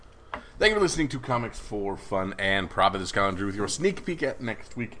Thank you for listening to Comics for Fun and Profit. This is Colin Drew with your sneak peek at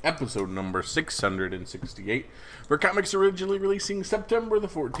next week, episode number 668, for comics originally releasing September the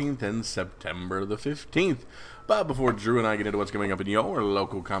 14th and September the 15th. But before Drew and I get into what's coming up in your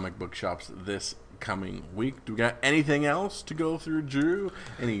local comic book shops this coming week, do we got anything else to go through, Drew?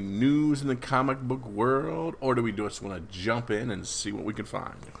 Any news in the comic book world? Or do we just want to jump in and see what we can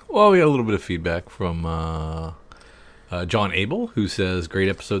find? Well, we got a little bit of feedback from John Abel, who says, great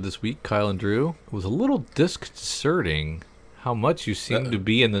episode this week, Kyle and Drew. It was a little disconcerting how much you seem to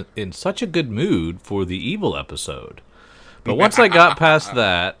be in such a good mood for the Evil episode. But once I got past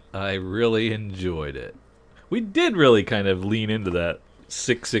that, I really enjoyed it. We did really kind of lean into that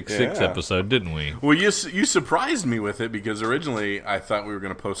 666 episode, didn't we? Well, you surprised me with it, because originally I thought we were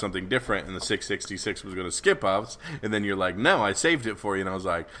going to post something different and the 666 was going to skip us, and then you're like, no, I saved it for you, and I was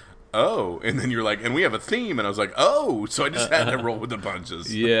like, oh, and then you're like, and we have a theme, and I was like, oh, so I just had to roll with the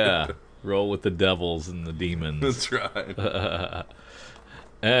punches. Yeah, roll with the devils and the demons. That's right.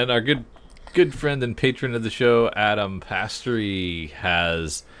 And our good friend and patron of the show, Adam Pastory,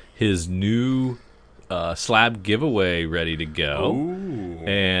 has his new slab giveaway ready to go. Ooh.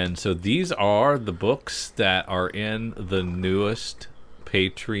 And so these are the books that are in the newest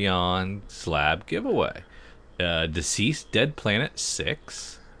Patreon slab giveaway. Deceased Dead Planet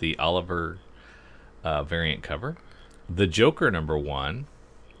 6, the Oliver variant cover, The Joker #1,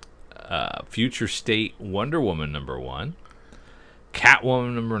 Future State Wonder Woman #1,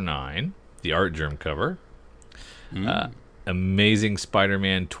 Catwoman #9, the Art Germ cover, Amazing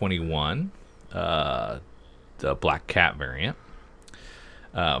Spider-Man 21, the Black Cat variant,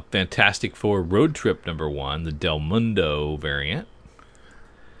 Fantastic Four Road Trip #1, the Del Mundo variant,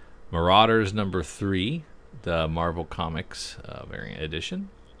 Marauders #3, the Marvel Comics variant edition,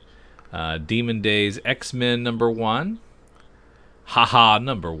 Demon Days X-Men #1, Haha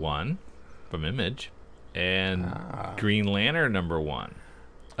 #1 from Image, and Green Lantern #1.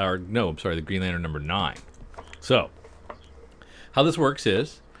 Or no, I'm sorry, the Green Lantern #9. So, how this works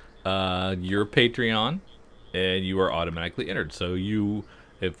is, you're a Patreon, and you are automatically entered. So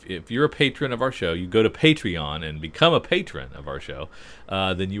if you're a patron of our show, you go to Patreon and become a patron of our show,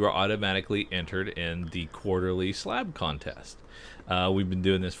 then you are automatically entered in the quarterly slab contest. We've been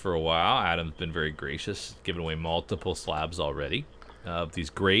doing this for a while. Adam's been very gracious, giving away multiple slabs already of these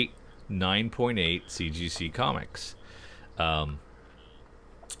great 9.8 CGC comics. I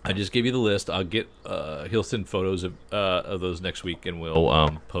just gave you the list. I'll get he'll send photos of those next week, and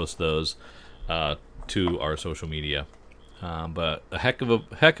we'll post those to our social media. But a heck of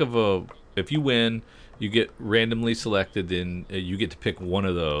a if you win, you get randomly selected. Then you get to pick one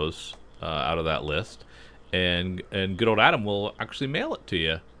of those out of that list, and good old Adam will actually mail it to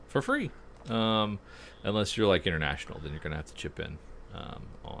you for free. Unless you're like international, then you're gonna have to chip in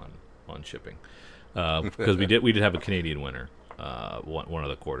on shipping, because we did have a Canadian winner one of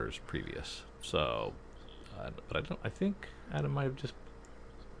the quarters previous. So, but I think Adam might have just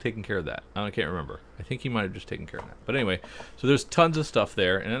taken care of that. I can't remember. I think he might have just taken care of that. But anyway, so there's tons of stuff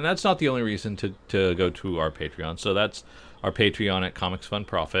there, and that's not the only reason to go to our Patreon. So that's our Patreon at Comics Fun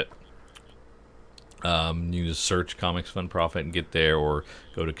Profit. You just search Comics Fun Profit and get there, or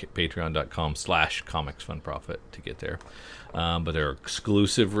go to patreon.com/Comics Fun Profit to get there. But there are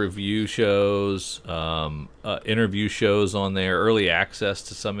exclusive review shows, interview shows on there, early access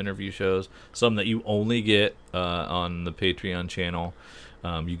to some interview shows, some that you only get on the Patreon channel.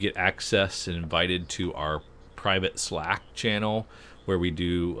 You get access and invited to our private Slack channel, where we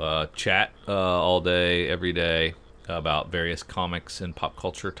do chat all day, every day, about various comics and pop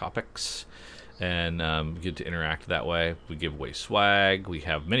culture topics. And get to interact that way. We give away swag. We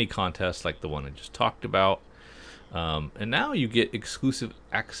have many contests like the one I just talked about. And now you get exclusive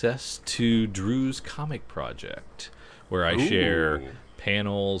access to Drew's Comic Project, where I share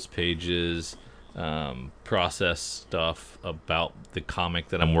panels, pages, process stuff about the comic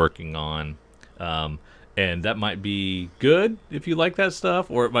that I'm working on. And that might be good if you like that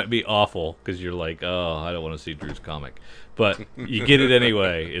stuff, or it might be awful because you're like, oh, I don't want to see Drew's comic. But you get it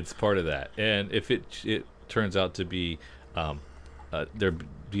anyway. It's part of that. And if it turns out to be there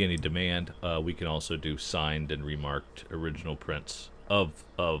be any demand, we can also do signed and remarked original prints of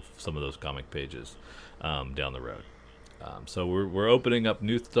some of those comic pages down the road. So we're opening up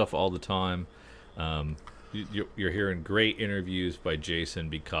new stuff all the time. You're hearing great interviews by Jason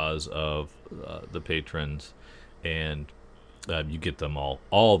because of the patrons, and you get them all.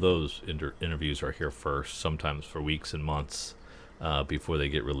 All those interviews are here first, sometimes for weeks and months before they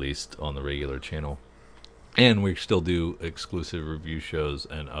get released on the regular channel. And we still do exclusive review shows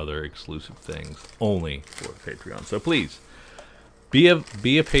and other exclusive things only for Patreon. So please Be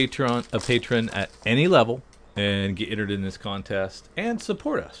a patron at any level, and get entered in this contest and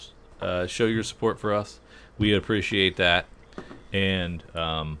support us. Show your support for us. We appreciate that, and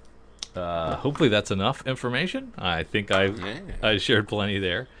hopefully that's enough information. I think I shared plenty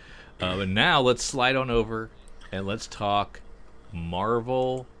there. But now let's slide on over and let's talk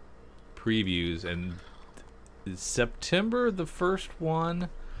Marvel previews. And September, the first one,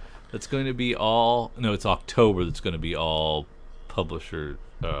 that's going to be all. No, it's October. That's going to be all publisher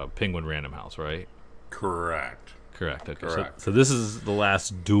Penguin Random House, right? Correct. Okay. Correct. So this is the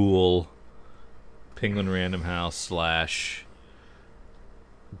last dual Penguin Random House /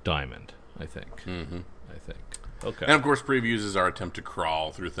 Diamond, I think. Mm-hmm. Okay. And of course, previews is our attempt to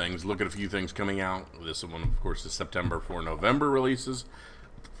crawl through things, look at a few things coming out. This one, of course, is September for November releases.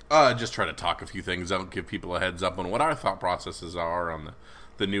 Just try to talk a few things out, give people a heads up on what our thought processes are on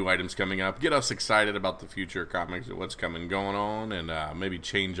the new items coming up, get us excited about the future comics and what's coming going on, and maybe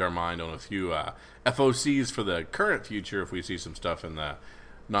change our mind on a few FOCs for the current future if we see some stuff in the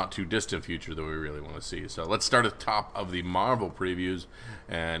not too distant future that we really want to see. So let's start at the top of the Marvel previews,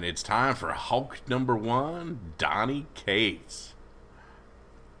 and it's time for Hulk #1, Donny Cates.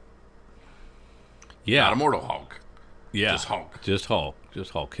 Yeah. Not Immortal Hulk. Yeah. Just Hulk. Just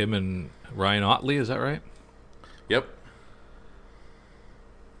Hulk. Him and Ryan Otley, is that right? Yep.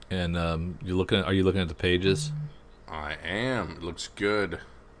 And are you looking at the pages? I am. It looks good.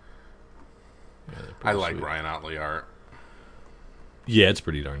 Yeah, I like sweet. Ryan Otley art. Yeah, it's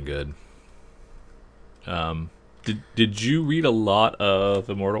pretty darn good. Did you read a lot of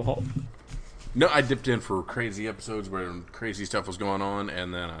Immortal Hulk? No, I dipped in for crazy episodes where crazy stuff was going on,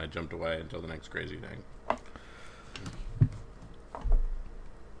 and then I jumped away until the next crazy thing.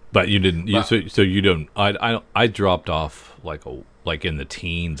 But you didn't. So you don't. I dropped off like in the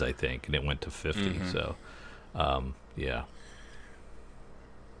teens, I think, and it went to 50. Mm-hmm. So, yeah.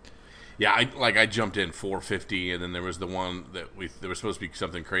 Yeah, I jumped in 450, and then there was the one that there was supposed to be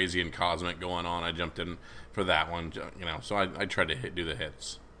something crazy and cosmic going on. I jumped in for that one, So I tried to do the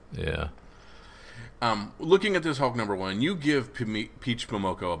hits. Yeah. Looking at this Hulk #1, you give Peach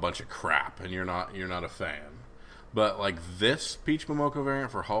Momoko a bunch of crap, and you're not a fan. But like this Peach Momoko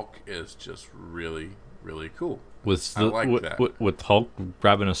variant for Hulk is just really, really cool. I like that. With Hulk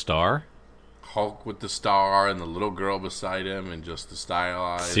grabbing a star? Hulk with the star and the little girl beside him and just the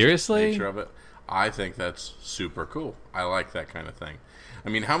stylized Seriously? nature of it. I think that's super cool. I like that kind of thing. I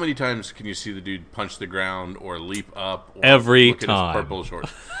mean, how many times can you see the dude punch the ground or leap up? Or Every look time. At his purple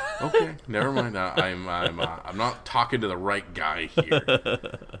shorts. Okay, never mind. I'm not talking to the right guy here,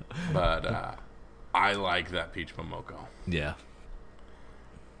 but I like that Peach Momoko. Yeah.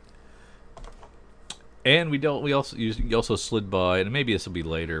 And you also slid by, and maybe this will be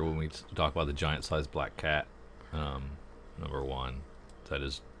later when we talk about the giant-sized black cat, #1. That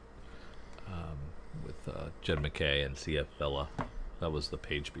is with Jed McKay and CF Bella. That was the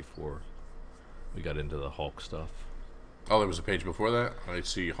page before we got into the Hulk stuff. Oh, there was a page before that? I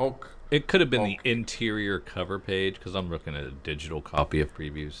see Hulk. It could have been Hulk. the interior cover page, because I'm looking at a digital copy of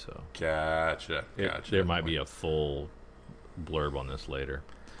previews. So Gotcha. there might be a full blurb on this later.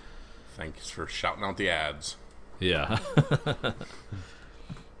 Thanks for shouting out the ads. Yeah.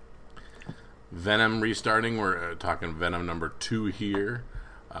 Venom restarting. We're talking Venom #2 here.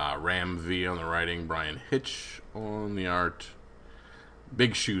 Ram V on the writing, Brian Hitch on the art.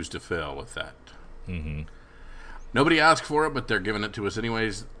 Big shoes to fill with that. Mm-hmm. Nobody asked for it, but they're giving it to us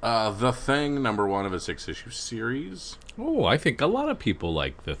anyways. The Thing, #1 of a 6-issue series. Oh, I think a lot of people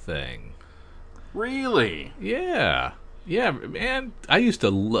like The Thing. Really? Yeah. Yeah, man. I used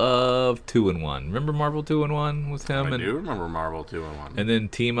to love 2-in-1. Remember Marvel 2-in-1 with him? I do remember Marvel 2-in-1. And then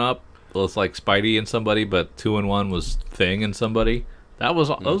Team Up was like Spidey and somebody, but 2-in-1 was Thing and somebody.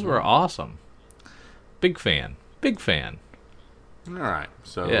 Those were awesome. Big fan. All right.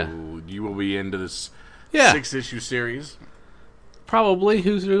 So Yeah. you will be into this 6-issue series. Probably.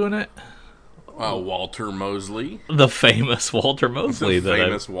 Who's doing it? Walter Mosley. The famous Walter Mosley.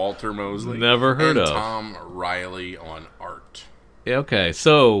 Walter Mosley. Never heard and of. Tom Riley on art. Yeah, okay,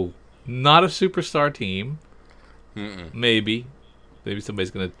 so not a superstar team. Mm-mm. Maybe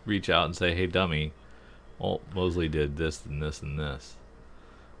somebody's going to reach out and say, "Hey, dummy, Walt Mosley did this and this and this,"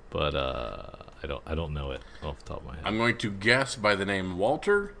 but I don't know it off the top of my head. I'm going to guess by the name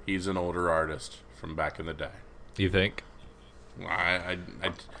Walter. He's an older artist from back in the day. You think?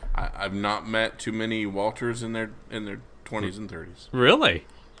 I've not met too many Walters in their 20s and 30s. Really?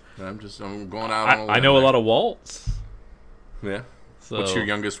 I'm going out on a limb. I know a lot of Walts. Yeah. So, What's your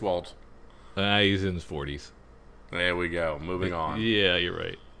youngest Walt? He's in his 40s. There we go. Moving on. Yeah, you're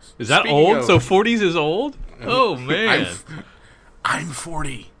right. Is that Speaking old? of- So 40s is old? Oh man. I'm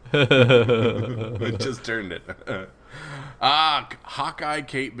 40. I just turned it. Hawkeye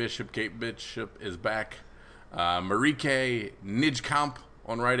Kate Bishop. Kate Bishop is back. Marike Nijkamp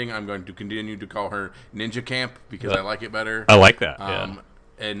on writing. I'm going to continue to call her Ninja Camp because I like it better. I like that. Yeah.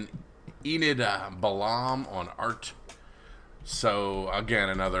 And Enid Balam on art. So, again,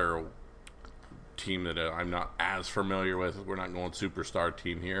 another team that I'm not as familiar with. We're not going superstar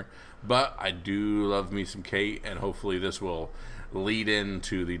team here. But I do love me some Kate, and hopefully this will lead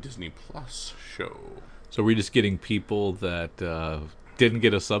into the Disney Plus show. So we're just getting people that didn't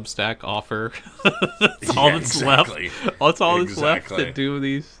get a Substack offer. That's all that's left. That's all that's left to do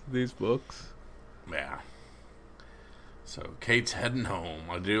these books. Yeah. So Kate's heading home.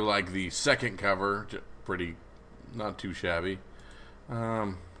 I do like the second cover. Pretty, not too shabby.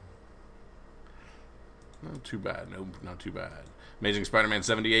 Not too bad. No, not too bad. Amazing Spider-Man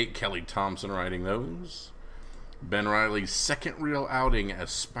 78. Kelly Thompson writing those. Ben Reilly's second real outing as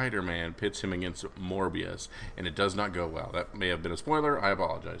Spider-Man pits him against Morbius, and it does not go well. That may have been a spoiler. I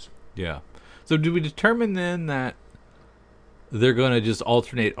apologize. Yeah. So do we determine then that they're going to just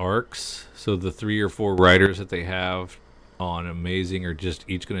alternate arcs? So the 3 or 4 writers that they have on Amazing are just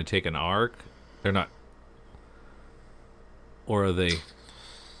each going to take an arc? They're not... Or are they...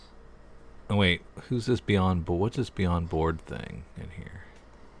 Oh, wait. Who's this Beyond Board? What's this Beyond Board thing in here?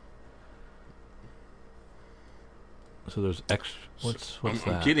 So there's extra. What's that?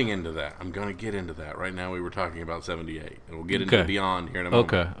 I'm getting into that. I'm going to get into that. Right now we were talking about 78, and we'll get into Beyond here in a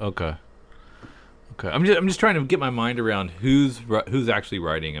moment. Okay. I'm just trying to get my mind around who's actually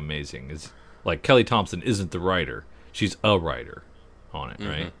writing Amazing. Is like Kelly Thompson isn't the writer; she's a writer on it,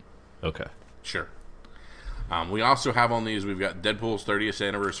 right? Okay, sure. We also have on these. We've got Deadpool's 30th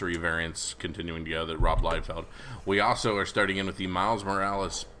anniversary variants continuing together. Rob Liefeld. We also are starting in with the Miles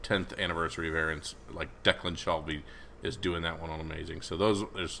Morales 10th anniversary variants. Like Declan Shalvey is doing that one on Amazing. So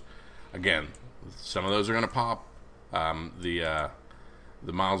there's again, some of those are going to pop. The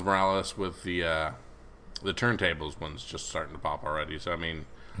Miles Morales with the turntables one's just starting to pop already. So I mean,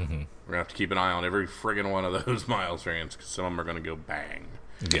 we're gonna have to keep an eye on every friggin' one of those Miles variants because some of them are going to go bang.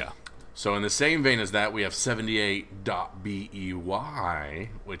 Yeah. So in the same vein as that, we have 78.BEY,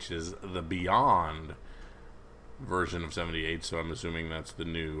 which is the Beyond version of 78. So I'm assuming that's the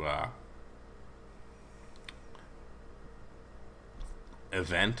new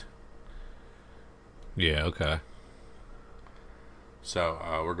event. Yeah, okay. So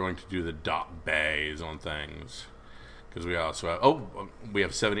we're going to do the .bays on things because we also have we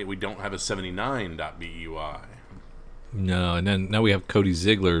have 70. We don't have a 79.BEY. No, and then now we have Cody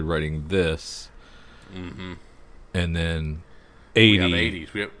Ziegler writing this, and then 80.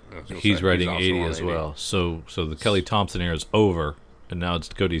 We have 80s. He's writing 80 as well. So the Kelly Thompson era is over, and now it's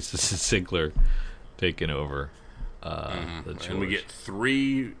Cody Ziegler taking over. And we get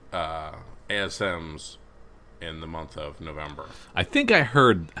 3 ASMs in the month of November. I think I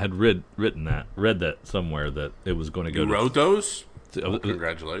read that somewhere that it was going to go. You wrote those?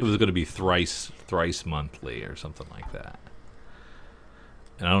 Congratulations! It was going to be thrice monthly or something like that,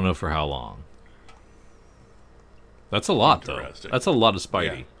 and I don't know for how long. That's a lot, though. That's a lot of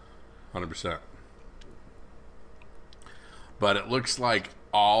Spidey. 100%. But it looks like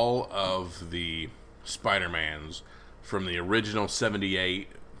all of the Spider-Mans from the original 78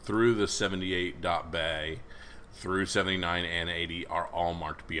 through the 78.bay through 79 and 80 are all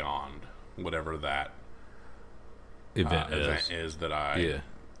marked Beyond, whatever that event is that I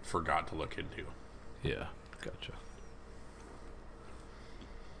forgot to look into. Yeah, gotcha.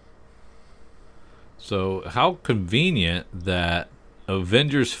 So how convenient that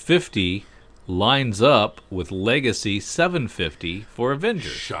Avengers 50 lines up with Legacy 750 for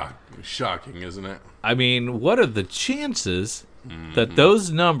Avengers. Shocking, isn't it? I mean, what are the chances that those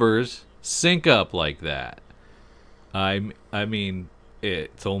numbers sync up like that? I mean,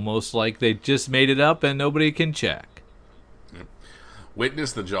 it's almost like they just made it up and nobody can check.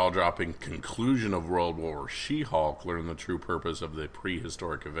 Witness the jaw-dropping conclusion of World War. She-Hulk learn the true purpose of the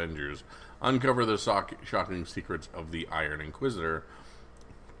prehistoric Avengers. Uncover the shocking secrets of the Iron Inquisitor.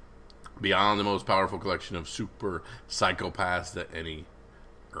 Beyond the most powerful collection of super psychopaths that any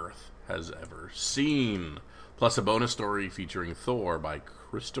Earth has ever seen. Plus a bonus story featuring Thor by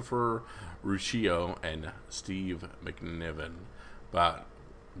Christopher Ruccio and Steve McNiven. But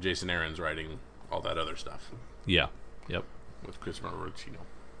Jason Aaron's writing all that other stuff. Yeah. Yep. With Christopher Ruccio.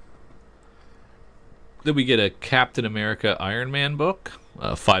 Then we get a Captain America Iron Man book,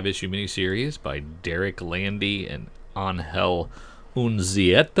 a 5-issue miniseries by Derek Landy and Angel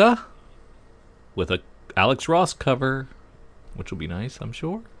Unzieta, with a Alex Ross cover, which will be nice, I'm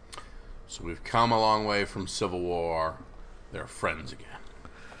sure. So we've come a long way from Civil War they're friends again.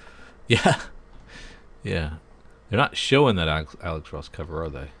 Yeah. Yeah. They're not showing that Alex Ross cover, are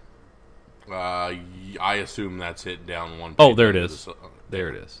they? I assume that's it down one page. Oh, there it is. There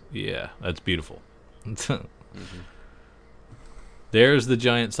it is. Yeah, that's beautiful. There's the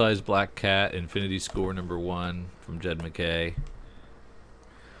giant-sized black cat, Infinity Score #1 from Jed MacKay.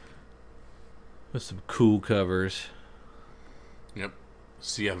 With some cool covers. Yep.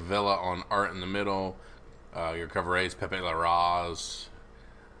 Villa on art in the middle. Your cover A is Pepe Larraz.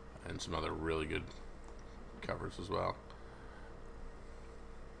 And some other really good covers as well.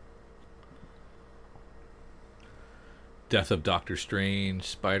 Death of Doctor Strange,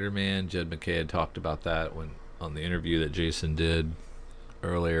 Spider-Man. Jed MacKay had talked about that on the interview that Jason did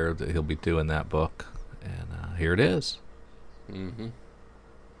earlier, that he'll be doing that book. And here it is. Mm-hmm.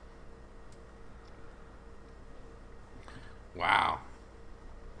 Wow.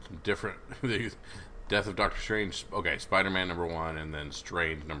 Some different... Death of Doctor Strange. Okay, Spider-Man #1, and then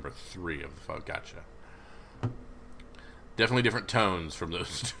Strange #3 of the... Gotcha. Definitely different tones from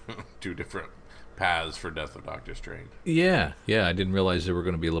those two different paths for Death of Doctor Strange. Yeah. I didn't realize there were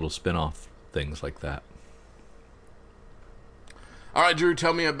going to be little spin-off things like that. All right, Drew,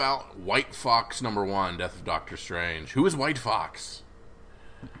 tell me about White Fox #1, Death of Doctor Strange. Who is White Fox?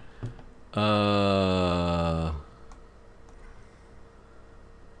 I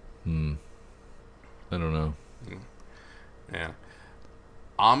don't know. Yeah.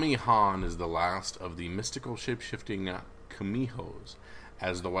 Ami Han is the last of the mystical shape-shifting Kamihos.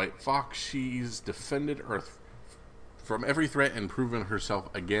 As the White Fox, she's defended Earth from every threat and proven herself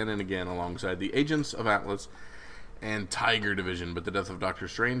again and again alongside the agents of Atlas and Tiger Division, but the death of Doctor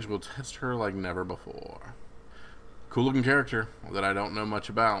Strange will test her like never before. Cool-looking character that I don't know much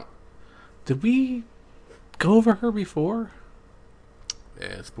about. Did we go over her before?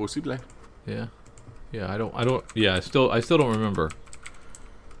 Es posible. Yeah. I don't. Yeah, I still don't remember.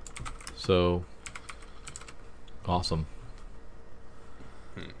 So awesome.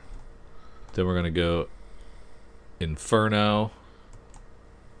 Then we're gonna go Inferno,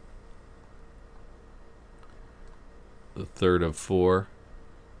 the third of 4.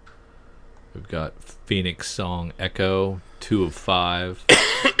 We've got Phoenix Song Echo, 2 of 5.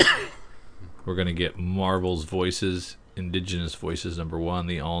 We're gonna get Marvel's Voices, Indigenous Voices #1,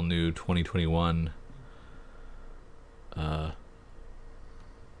 the all new 2021.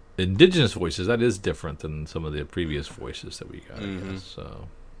 Indigenous Voices, that is different than some of the previous voices that we got, I guess. So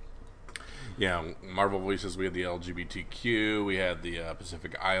yeah, Marvel Voices, we had the LGBTQ, we had the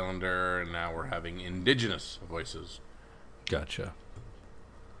Pacific Islander, and now we're having Indigenous Voices. Gotcha.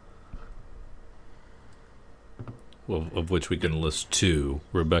 Well, of which we can list 2: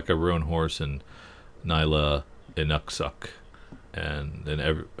 Rebecca Roanhorse and Nyla Inuksuck, and then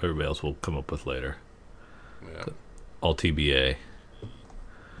everybody else will come up with later. Yeah. All TBA.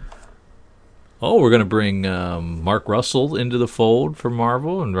 Oh, we're going to bring Mark Russell into the fold for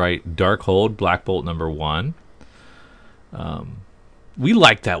Marvel and write Darkhold, Black Bolt #1. We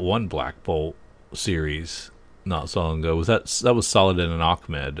liked that one Black Bolt series not so long ago. That was Saladin and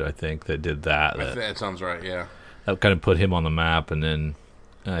Ahmed, I think, that did that. That sounds right, yeah. That kind of put him on the map, and then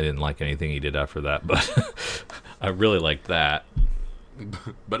I didn't like anything he did after that, but I really liked that.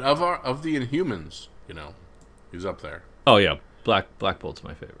 But of the Inhumans, he's up there. Oh yeah, Black Bolt's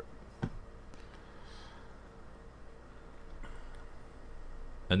my favorite.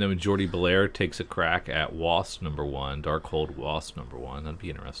 And then when Jordi Belair takes a crack at Wasp #1, Darkhold Wasp #1, that'd be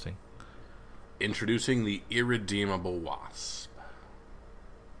interesting. Introducing the Irredeemable Wasp.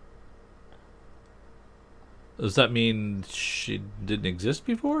 Does that mean she didn't exist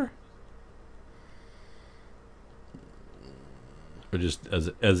before? Or just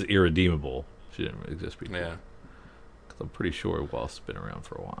as irredeemable, she didn't exist before? Yeah. Because I'm pretty sure Wasp's been around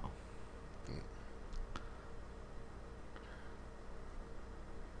for a while.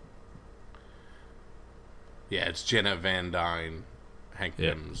 Yeah, it's Janet Van Dyne, Hank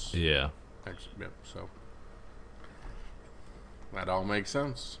Pym's. Yeah. Yep, so that all makes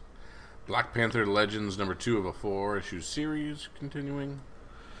sense. Black Panther Legends #2 of a 4-issue series continuing.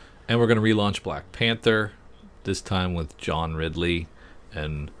 And we're going to relaunch Black Panther, this time with John Ridley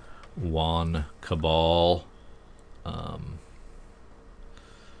and Juan Cabal.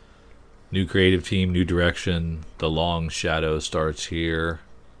 New creative team, new direction. The Long Shadow starts here.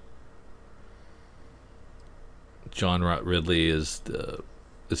 John Ridley is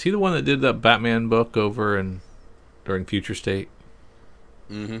he the one that did that Batman book over during Future State?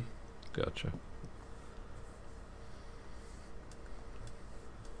 Mm-hmm. Gotcha.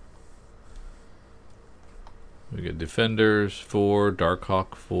 We got Defenders 4,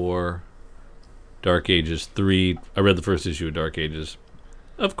 Darkhawk 4, Dark Ages 3. I read the first issue of Dark Ages.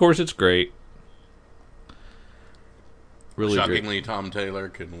 Of course, it's great. Really Shockingly, great. Tom Taylor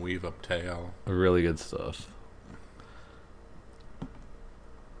can weave up tail. Really good stuff.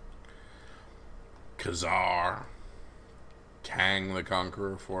 Khazar. Kang the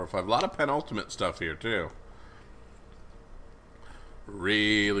Conqueror 4 or 5. A lot of penultimate stuff here, too.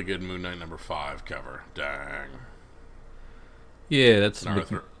 Really good Moon Knight number 5 cover. Dang. Yeah, that's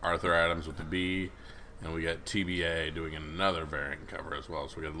Arthur Adams with the B. And we got TBA doing another variant cover as well.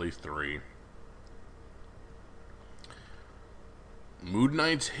 So we got at least 3. Moon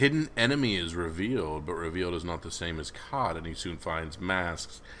Knight's hidden enemy is revealed, but revealed is not the same as caught, and he soon finds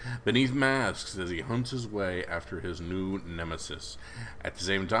masks beneath masks as he hunts his way after his new nemesis. At the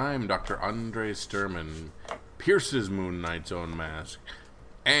same time, Dr. Andre Sturman pierces Moon Knight's own mask,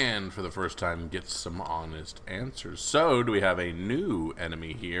 and for the first time gets some honest answers. So, do we have a new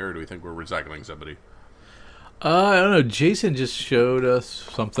enemy here, or do we think we're recycling somebody? I don't know. Jason just showed us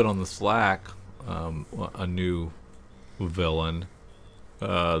something on the Slack, a new villain.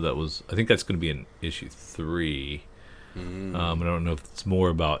 That was. I think that's going to be in issue 3. I don't know if it's more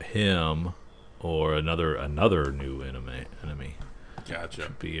about him or another new enemy. Gotcha.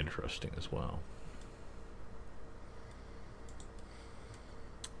 Should be interesting as well.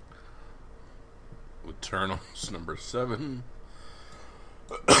 Eternals number 7.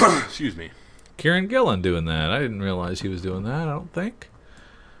 Excuse me. Kieran Gillen doing that. I didn't realize he was doing that. I don't think.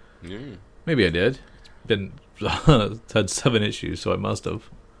 Yeah. Maybe I did. Been had 7 issues, so I must have.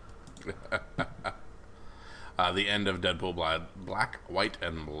 The end of Deadpool Black, White,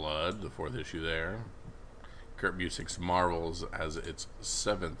 and Blood, the 4th issue there. Kurt Busiek's Marvels as its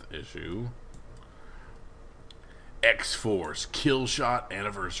 7th issue. X-Force Killshot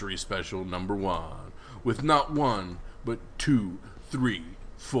Anniversary Special number 1. With not 1, but 2, 3,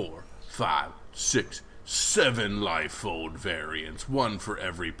 4, 5, 6, 7 Liefeld variants. 1 for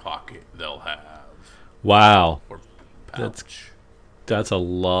every pocket they'll have. Wow. Or pouch. That's a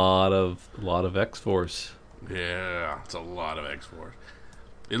lot of X-Force. Yeah, it's a lot of X-Force.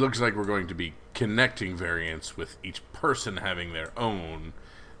 It looks like we're going to be connecting variants with each person having their own,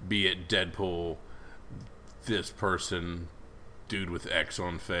 be it Deadpool, this person, dude with X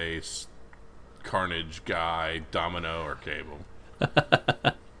on face, Carnage guy, Domino, or Cable.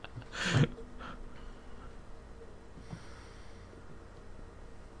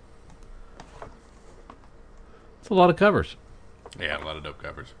 It's a lot of covers. Yeah, a lot of dope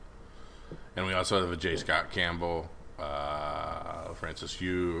covers. And we also have a J. Scott Campbell, Francis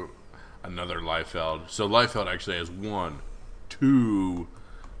Yu, another Liefeld. So Liefeld actually has 1, 2,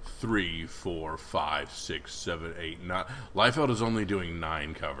 3, 4, 5, 6, 7, 8, 9. Liefeld is only doing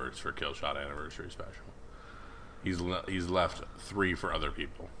 9 covers for Killshot Anniversary Special. He's left 3 for other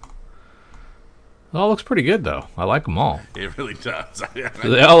people. It all looks pretty good, though. I like them all. It really does.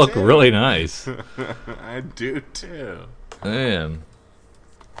 They all look really nice. I do too. Man.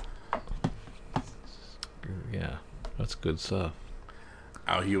 Yeah, that's good stuff.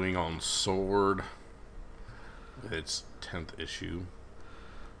 Al Ewing on Sword with its 10th issue.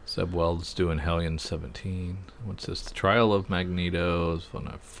 Seb Weld's doing Hellion 17. What's this? The Trial of Magneto is on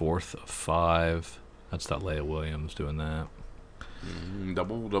a 4th of 5. That's not Leia Williams doing that.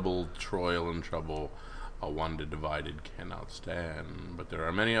 Double, Troil and Trouble. A Wanda divided cannot stand. But there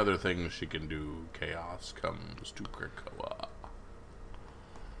are many other things she can do. Chaos comes to Krakoa.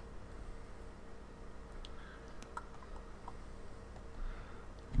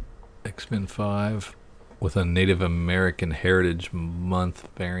 X-Men 5 with a Native American Heritage Month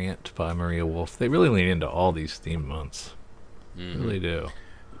variant by Maria Wolf. They really lean into all these theme months. They really do.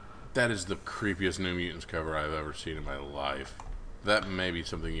 That is the creepiest New Mutants cover I've ever seen in my life. That may be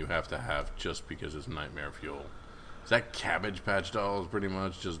something you have to have just because it's nightmare fuel. Is that Cabbage Patch Dolls pretty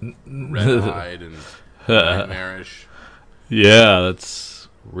much? Just red-eyed and nightmarish? Yeah, that's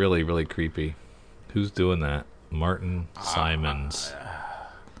really, really creepy. Who's doing that? Martin Simons.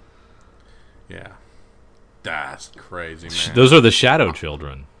 Yeah. That's crazy, man. Those are the Shadow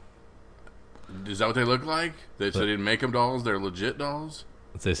Children. Is that what they look like? So they didn't make them dolls? They're legit dolls?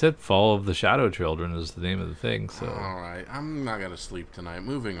 They said Fall of the Shadow Children is the name of the thing. So all right. I'm not going to sleep tonight.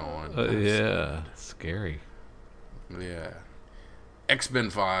 Moving on. Yeah. Scary. Yeah. X-Men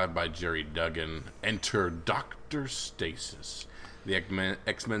 5 by Jerry Duggan. Enter Dr. Stasis. The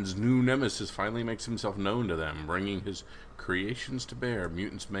X-Men's new nemesis finally makes himself known to them, bringing his creations to bear.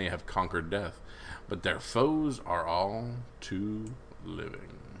 Mutants may have conquered death, but their foes are all too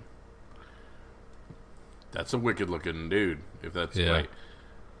living. That's a wicked looking dude, if that's right.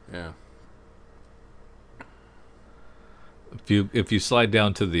 Yeah. if you slide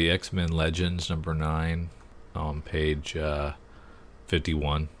down to the X-Men Legends #9 on page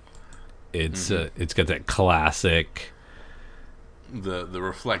 51, it's got that classic the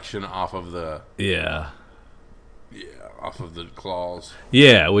reflection off of the off of the claws.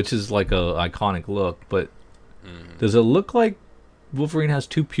 Yeah, which is like a iconic look, but does it look like Wolverine has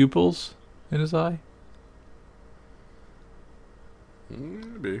two pupils in his eye?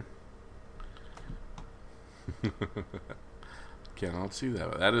 Maybe. Cannot see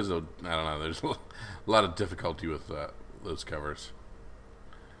that. That is I don't know. There's a lot of difficulty with those covers.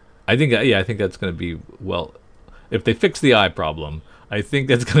 I think that's going to be if they fix the eye problem, I think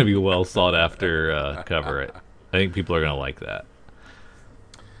that's going to be a well sought after cover. I think people are going to like that.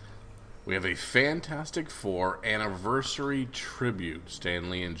 We have a Fantastic Four anniversary tribute. Stan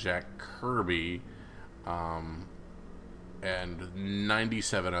Lee and Jack Kirby, and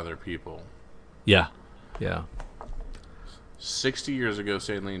 97 other people. Yeah. 60 years ago,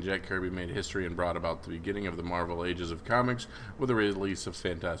 Stan Lee and Jack Kirby made history and brought about the beginning of the Marvel Ages of Comics with the release of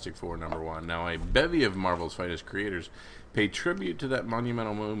Fantastic Four #1. Now, a bevy of Marvel's finest creators paid tribute to that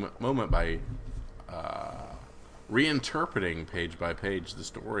monumental moment by reinterpreting page by page the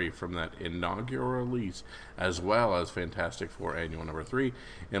story from that inaugural release, as well as Fantastic Four Annual #3,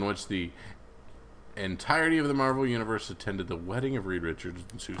 in which the entirety of the Marvel Universe attended the wedding of Reed Richards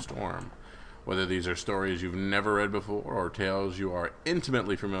and Sue Storm. Whether these are stories you've never read before or tales you are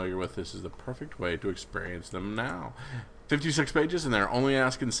intimately familiar with, this is the perfect way to experience them now. 56 pages, and they're only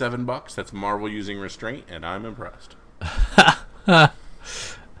asking $7. That's Marvel using restraint, and I'm impressed.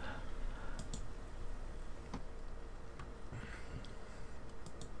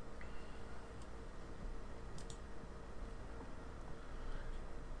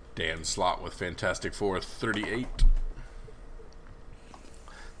 Dan Slott with Fantastic Four 38.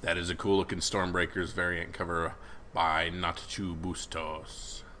 That is a cool looking Stormbreakers variant cover by Nacho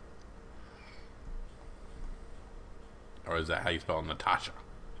Bustos. Or is that how you spell Natasha?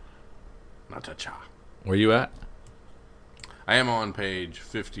 Natacha. Where you at? I am on page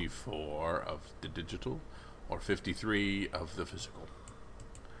 54 of the digital, or 53 of the physical.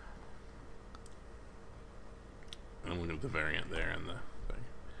 And we have the variant there in the thing.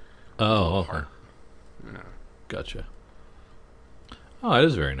 Oh, okay. Heart. Yeah. Gotcha. Oh, it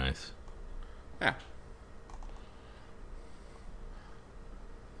is very nice. Yeah.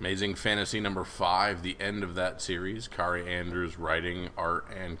 Amazing Fantasy #5, the end of that series. Kari Andrews writing, art,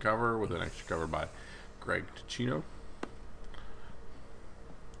 and cover, with an extra cover by Greg Ticino.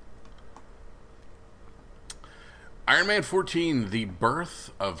 Iron Man 14, The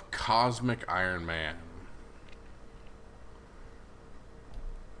Birth of Cosmic Iron Man.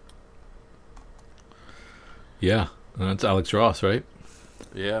 Yeah, that's Alex Ross, right?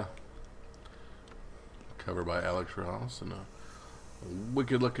 Yeah. Cover by Alex Ross and a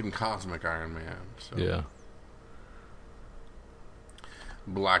wicked-looking Cosmic Iron Man. So. Yeah.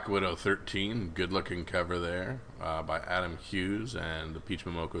 Black Widow 13, good-looking cover there by Adam Hughes, and the Peach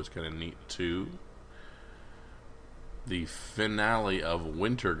Momoko is kind of neat too. The finale of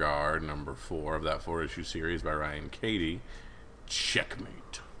Winter Guard, #4 of that 4-issue series by Ryan Cady.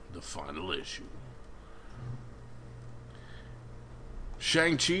 Checkmate, the final issue.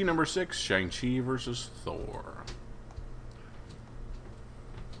 Shang-Chi #6, Shang-Chi versus Thor.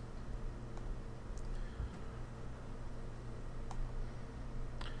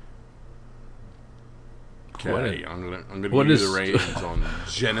 Okay, I'm gonna give you the reins on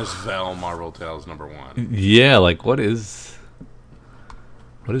Genis-Vell Marvel Tales #1. Yeah, like what is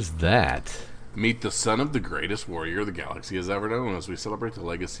that? Meet the son of the greatest warrior the galaxy has ever known as we celebrate the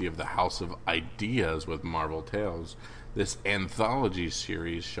legacy of the House of Ideas with Marvel Tales. This anthology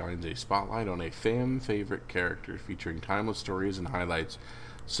series shines a spotlight on a fan favorite character, featuring timeless stories and highlights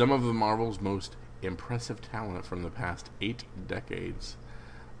some of the Marvel's most impressive talent from the past 8 decades.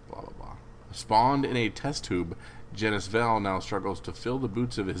 Blah blah blah. Spawned in a test tube, Genis-Vell now struggles to fill the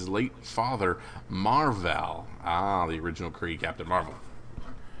boots of his late father, Mar-Vell. Ah, the original Kree Captain Marvel.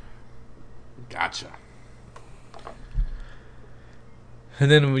 Gotcha. And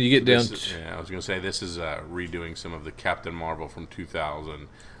then when you get down I was going to say, this is redoing some of the Captain Marvel from 2000,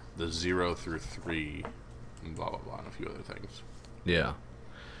 the 0 through 3, and blah, blah, blah, and a few other things. Yeah.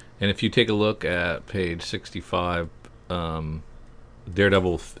 And if you take a look at page 65,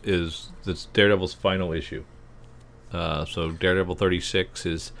 Daredevil is Daredevil's final issue. So Daredevil 36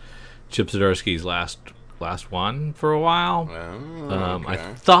 is Chip Zdarsky's last one for a while. Oh, okay.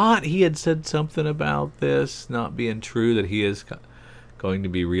 I thought he had said something about this not being true, that he is going to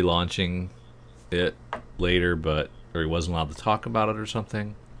be relaunching it later, or he wasn't allowed to talk about it or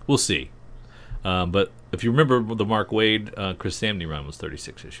something. We'll see. But If you remember, the Mark Waid Chris Samney run was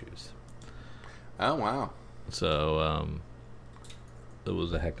 36 issues. Oh wow! So it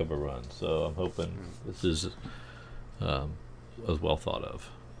was a heck of a run. So I'm hoping this is as well thought of.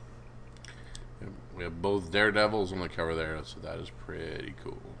 We have both Daredevils on the cover there, so that is pretty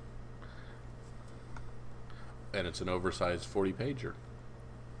cool. And it's an oversized 40-pager.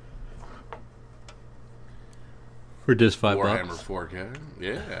 For just Warhammer $5. 4K.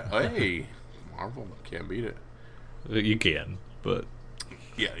 Yeah. Hey, Marvel can't beat it. You can, but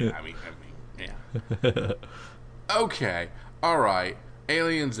Yeah. I mean, yeah. Okay. All right.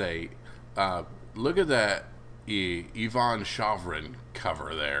 Aliens 8. Look at that Yvonne Chavrin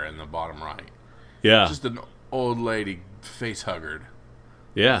cover there in the bottom right. yeah, Just an old lady face huggered.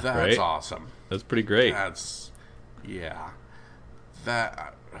 yeah, That's right. awesome. That's pretty great. Yeah.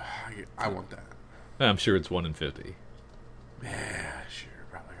 That I want that. I'm sure it's 1 in 50. Yeah, sure,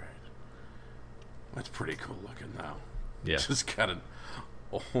 probably right. That's pretty cool looking though. Yeah. Just got an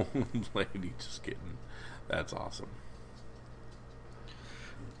old lady just getting. That's awesome.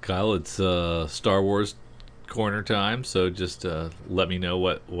 Kyle, it's Star Wars corner time, so just let me know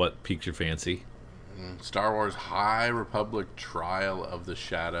what piques your fancy. Star Wars High Republic Trial of the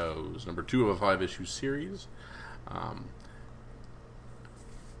Shadows, number 2 of a 5-issue series.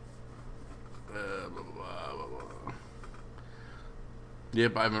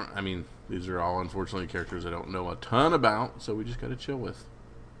 Yep, I mean, these are all unfortunately characters I don't know a ton about, so we just gotta chill with.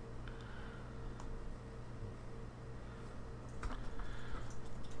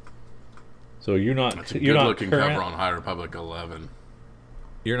 So you're not It's a you're not good-looking current, cover on High Republic 11.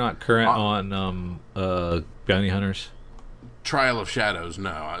 You're not current on Bounty Hunters. Trial of Shadows,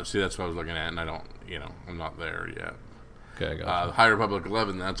 no. See, that's what I was looking at, and I don't, I'm not there yet. Okay, I got you. High Republic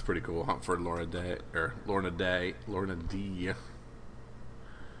 11, that's pretty cool. Hunt for Lorna D.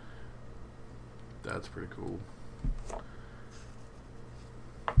 That's pretty cool.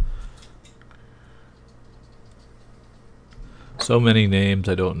 So many names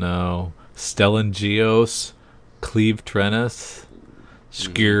I don't know. Stellan Geos, Cleve Trennis,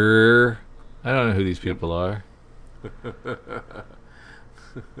 Skur. I don't know who these people are.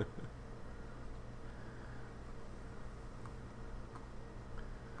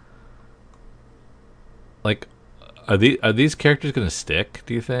 Like, are these characters going to stick?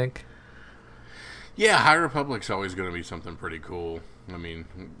 Do you think? Yeah, High Republic's always going to be something pretty cool. I mean,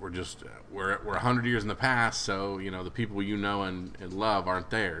 we're 100 years in the past, so the people you know and love aren't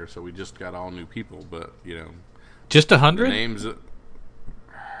there. So we just got all new people, but Just the 100? names.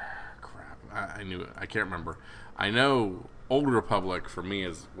 Crap, I knew it. I can't remember. I know Old Republic for me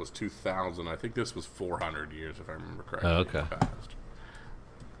was 2000. I think this was 400 years, if I remember correctly. Oh, okay. Past.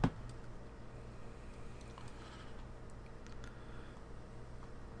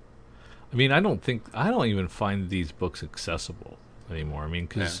 I mean, I don't even find these books accessible anymore. I mean,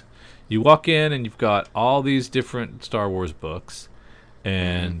 because you walk in and you've got all these different Star Wars books,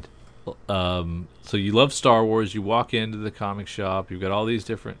 and so you love Star Wars. You walk into the comic shop, you've got all these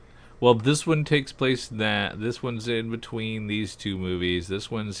different. Well, this one takes place this one's in between these two movies. This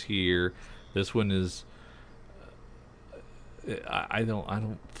one's here. This one is. I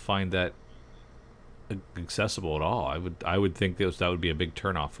don't find that accessible at all. I would think that would be a big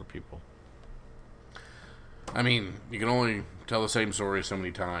turnoff for people. I mean, you can only tell the same story so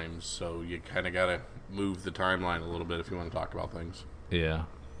many times, so you kind of got to move the timeline a little bit if you want to talk about things. Yeah.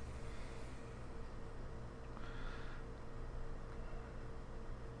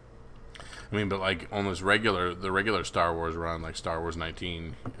 I mean, but like on the regular Star Wars run, like Star Wars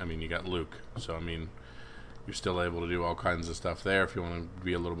 19, I mean, you got Luke, so I mean, you're still able to do all kinds of stuff there if you want to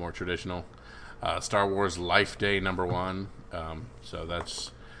be a little more traditional. Star Wars Life Day #1, so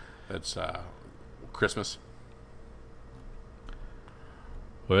that's Christmas.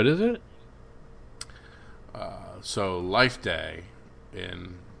 What is it? So Life Day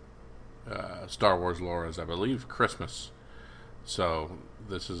in Star Wars lore is, I believe, Christmas. So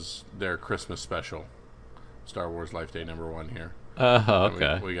this is their Christmas special, Star Wars Life Day #1 here.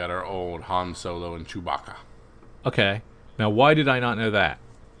 Okay. We got our old Han Solo and Chewbacca. Okay. Now, why did I not know that?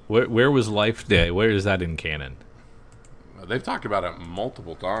 Where was Life Day? Where is that in canon? They've talked about it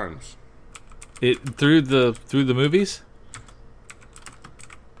multiple times. It through the movies?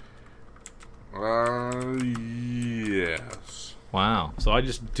 Yes. Wow. So I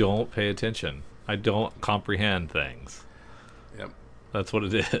just don't pay attention. I don't comprehend things. Yep. That's what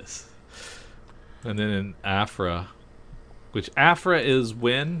it is. And then in Afra, which Afra is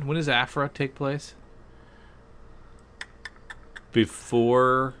when? When does Afra take place?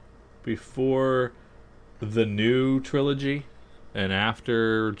 Before the new trilogy? and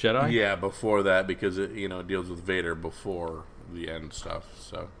after Jedi. Yeah, before that, because it deals with Vader before the end stuff.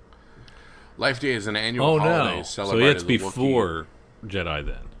 So, Life Day is an annual Oh holiday no! So it's celebrated the Wookiee. before Jedi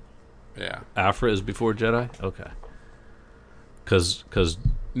then. Yeah. Afra is before Jedi. Okay. Because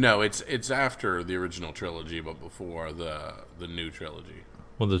No, it's after the original trilogy, but before the new trilogy.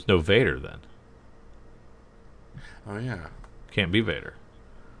 well, there's no Vader then. Oh yeah. Can't be Vader.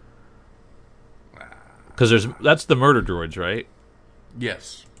 Because that's the murder droids, right?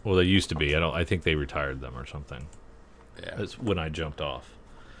 Yes. Well, they used to be. I think they retired them or something. Yeah. That's when I jumped off.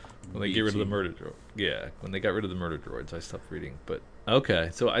 When they get rid of the murder droid. Yeah, when they got rid of the murder droids, I stopped reading. But okay,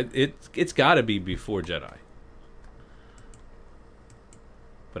 so it's got to be before Jedi.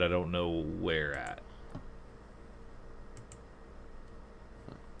 But I don't know where at.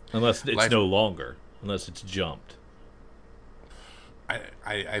 Unless it's no longer. Unless it's jumped.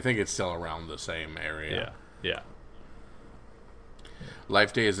 I think it's still around the same area. Yeah.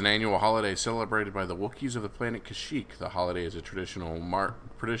 Life Day is an annual holiday celebrated by the Wookiees of the planet Kashyyyk. The holiday is a traditionally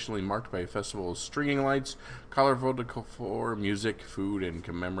marked by a festival of stringing lights, colorful decor, music, food, and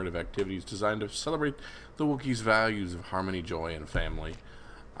commemorative activities designed to celebrate the Wookiees' values of harmony, joy, and family.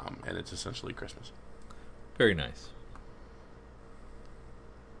 And it's essentially Christmas. Very nice.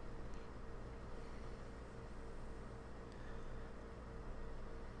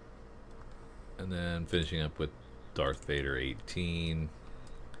 And then finishing up with Darth Vader 18,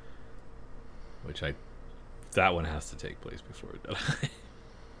 which that one has to take place before Jedi.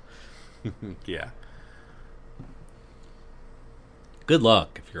 Yeah. Good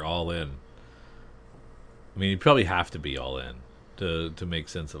luck if you're all in. I mean, you probably have to be all in to make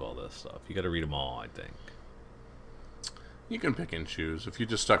sense of all this stuff. You got to read them all, I think. You can pick and choose. If you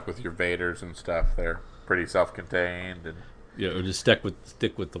just stuck with your Vaders and stuff, they're pretty self-contained. And yeah, or just stick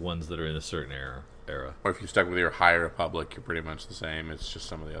with the ones that are in a certain era. Or if you stuck with your High Republic, you're pretty much the same. It's just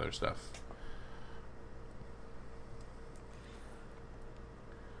some of the other stuff.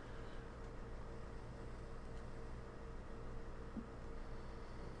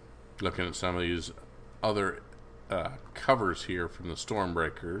 Looking at some of these other covers here from the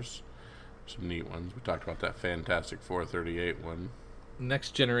Stormbreakers. Some neat ones. We talked about that Fantastic 438 one.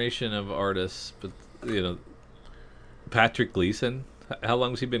 Next generation of artists, but Patrick Gleason. How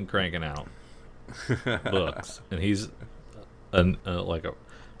long has he been cranking out books? And he's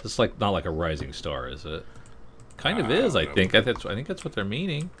it's like not like a rising star, is it? Kind of is, I think. I think that's what they're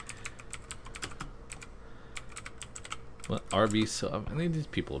meaning. Well, RB, so I think these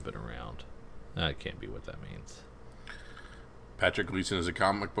people have been around. That can't be what that means. Patrick Gleason is a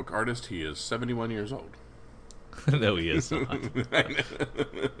comic book artist. He is 71 years old. No, he is not.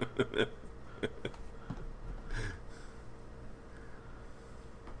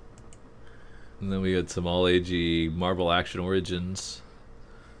 And then we had some all-agey Marvel Action Origins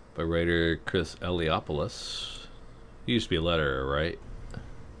by writer Chris Eliopoulos. He used to be a letterer, right?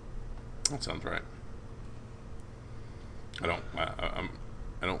 That sounds right. I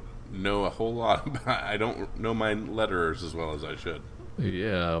don't know a whole lot about. I don't know my letterers as well as I should.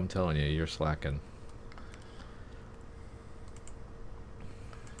 Yeah, I'm telling you, you're slacking.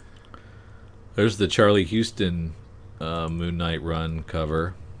 There's the Charlie Houston Moon Knight run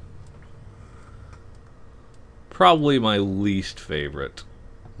cover. Probably my least favorite.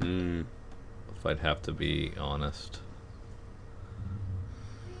 If I'd have to be honest.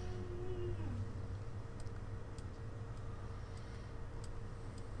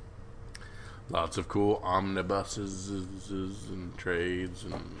 Lots of cool omnibuses and trades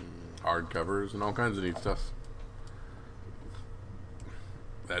and hardcovers and all kinds of neat stuff.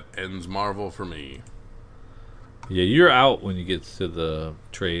 That ends Marvel for me. Yeah, you're out when you get to the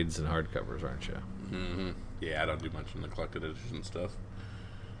trades and hardcovers, aren't you? Mm-hmm. Yeah, I don't do much in the collected edition stuff.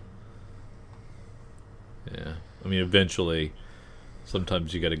 Yeah, I mean, eventually,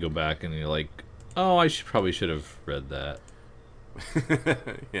 sometimes you got to go back and you're like, oh, probably should have read that.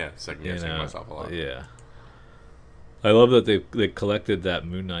 Yeah, second guessing myself a lot. Yeah, I love that they collected that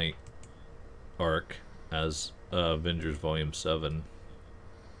Moon Knight arc as Avengers Volume 7.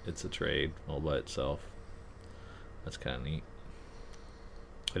 It's a trade all by itself. That's kind of neat.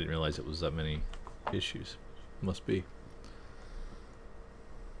 I didn't realize it was that many issues. Must be.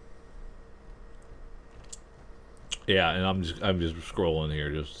 Yeah, and I'm just scrolling here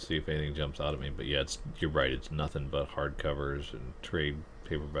just to see if anything jumps out at me. But yeah, you're right. It's nothing but hardcovers and trade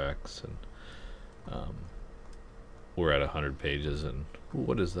paperbacks, and we're at 100 pages. And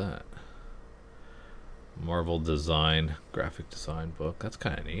what is that? Marvel Design graphic design book. That's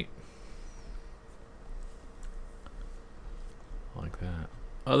kind of neat. I like that.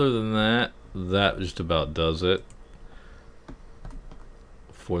 Other than that, that just about does it.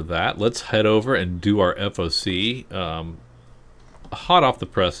 for that, let's head over and do our FOC. Hot off the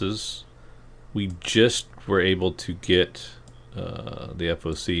presses, we just were able to get the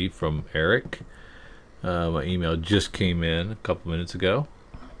FOC from Eric. My email just came in a couple minutes ago.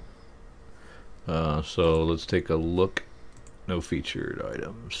 So let's take a look. No featured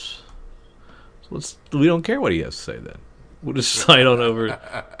items. So we don't care what he has to say then. We'll just slide on over.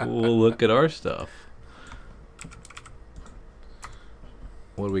 We'll look at our stuff.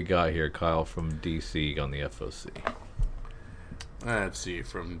 What do we got here, Kyle, from DC on the FOC? Let's see,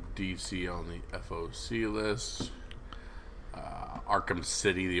 from DC on the FOC list. Arkham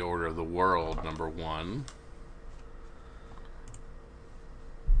City, The Order of the World, #1.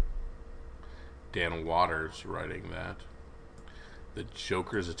 Dan Waters writing that. The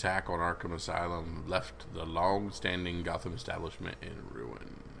Joker's attack on Arkham Asylum left the long-standing Gotham establishment in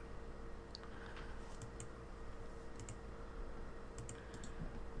ruin.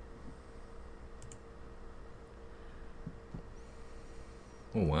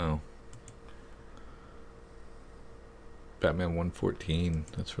 Oh, wow. Batman 114.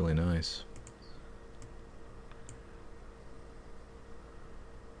 That's really nice.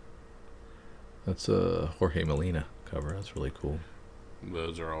 That's a Jorge Molina cover. That's really cool.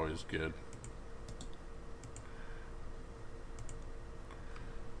 Those are always good.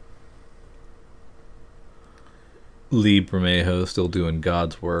 Lee Bermejo still doing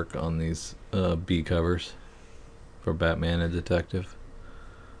God's work on these B covers for Batman and Detective.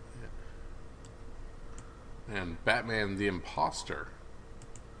 And Batman the Imposter.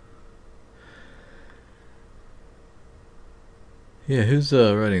 Yeah, who's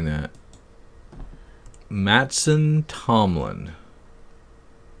writing that? Mattson Tomlin.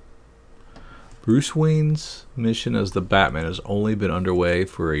 Bruce Wayne's mission as the Batman has only been underway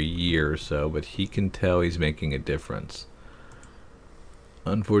for a year or so, but he can tell he's making a difference.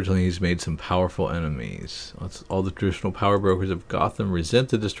 Unfortunately, he's made some powerful enemies. All the traditional power brokers of Gotham resent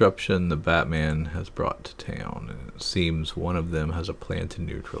the disruption the Batman has brought to town, and it seems one of them has a plan to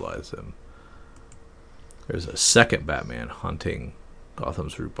neutralize them. There's a second Batman haunting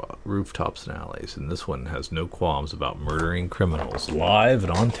Gotham's rooftops and alleys, and this one has no qualms about murdering criminals live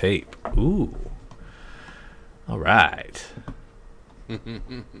and on tape. Ooh. All right.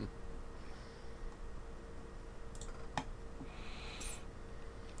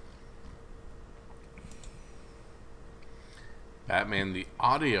 Batman the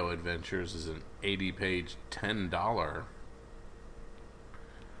Audio Adventures is an 80-page $10.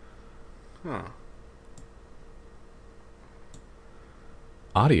 Huh.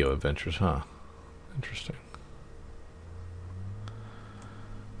 Audio adventures, huh? Interesting.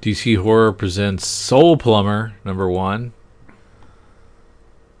 DC Horror presents Soul Plumber, #1.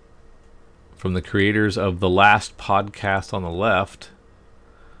 From the creators of The Last Podcast on the Left.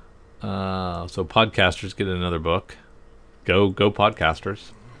 So podcasters get another book. Go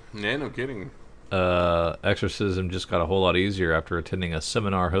podcasters. Yeah, no kidding. Exorcism just got a whole lot easier after attending a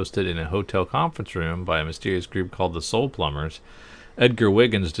seminar hosted in a hotel conference room by a mysterious group called the Soul Plumbers. Edgar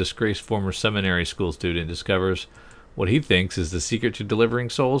Wiggins, disgraced former seminary school student, discovers what he thinks is the secret to delivering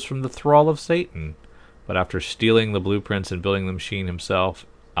souls from the thrall of Satan. But after stealing the blueprints and building the machine himself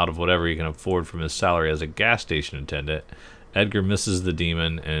out of whatever he can afford from his salary as a gas station attendant, Edgar misses the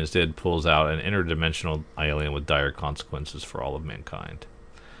demon and instead pulls out an interdimensional alien with dire consequences for all of mankind.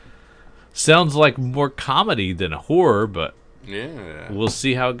 Sounds like more comedy than horror, but yeah, we'll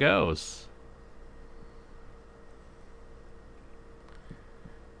see how it goes.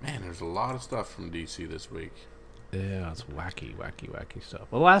 Man, there's a lot of stuff from DC this week. Yeah, it's wacky stuff.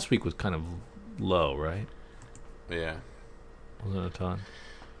 Well, last week was kind of low, right? Yeah. Wasn't a ton.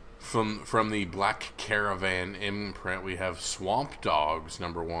 From the Black Caravan imprint, we have Swamp Dogs,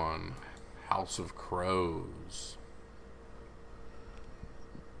 #1. House of Crows.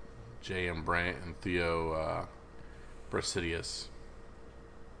 J.M. Brandt and Theo Brasidius.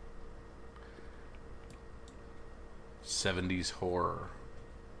 70s horror.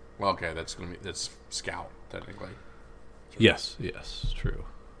 Well, okay, that's Scout, technically. Yes, true.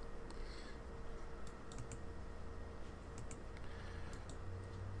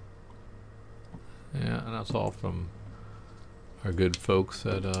 Yeah, and that's all from our good folks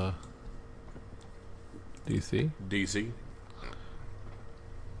at DC. DC.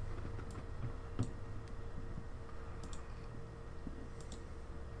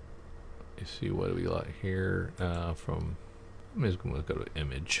 You see what we got here from. I'm just going to go to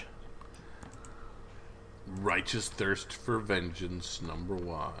Image. Righteous Thirst for Vengeance,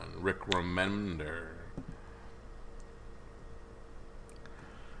 #1. Rick Remender.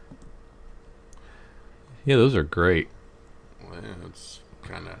 Yeah, those are great. Well, it's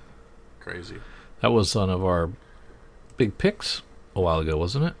kind of crazy. That was one of our big picks a while ago,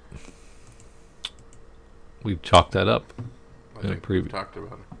 wasn't it? We chalked that up. I think we talked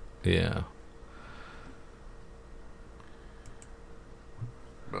about it. Yeah.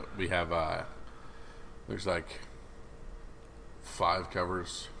 But we have, there's like 5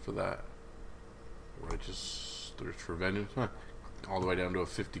 covers for that. Which is, there's for Vengeance, all the way down to a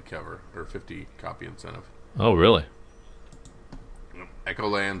 50 cover, or 50 copy incentive. Oh, really? Echo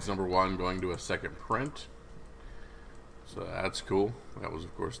Lands #1 going to a second print. So that's cool. That was,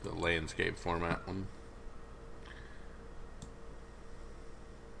 of course, the landscape format one.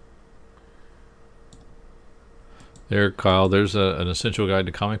 There, Kyle, there's an essential guide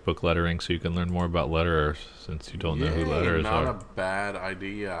to comic book lettering, so you can learn more about letterers since you don't know who letterers not are. a bad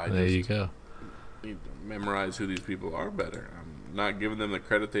idea. There you go. Need to memorize who these people are better. I'm not giving them the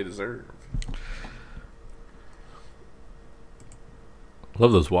credit they deserve.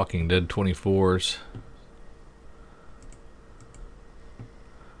 Love those Walking Dead 24s.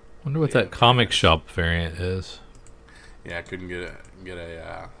 Wonder what that comic shop variant is. Yeah, I couldn't get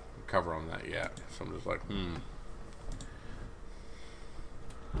a cover on that yet, so I'm just like,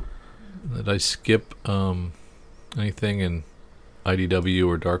 Did I skip anything in IDW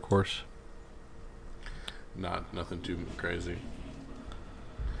or Dark Horse? Nothing too crazy.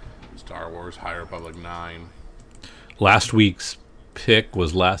 Star Wars High Republic 9. Last week's pick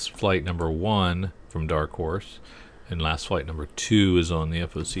was Last Flight #1 from Dark Horse, and Last Flight #2 is on the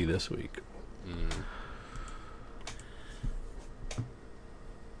FOC this week.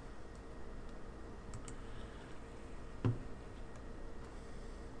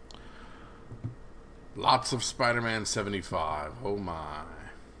 Lots of Spider-Man 75. Oh my.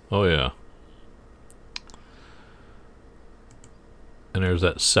 Oh, yeah. And there's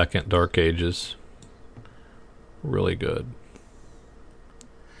that second Dark Ages. Really good.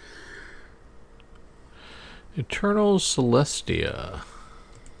 Eternal Celestia.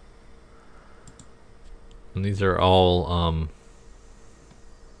 And these are all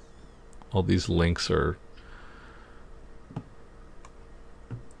these links are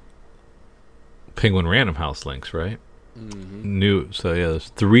Penguin Random House links, right? Mm-hmm. New, so yeah, there's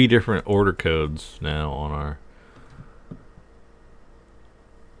 3 different order codes now on our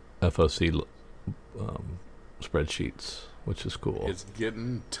FOC spreadsheets, which is cool. It's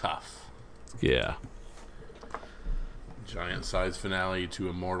getting tough. Yeah. Giant size finale to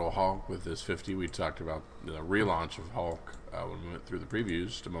Immortal Hulk with this 50. We talked about the relaunch of Hulk when we went through the previews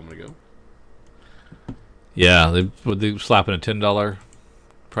just a moment ago. Yeah, they slapping a $10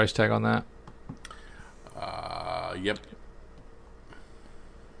 price tag on that. Yep.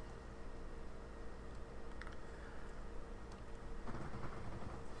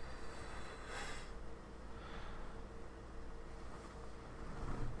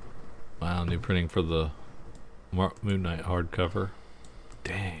 Wow, new printing for the Moon Knight hardcover.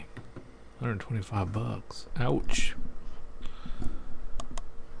 Dang. $125. Ouch.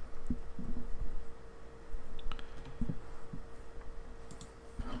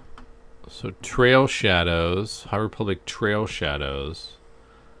 So Trail Shadows, High Republic Trail Shadows.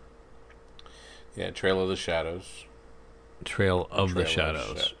 Yeah, Trail of the Shadows. Trail of the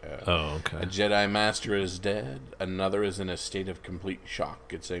Shadows. Oh, okay. A Jedi Master is dead. Another is in a state of complete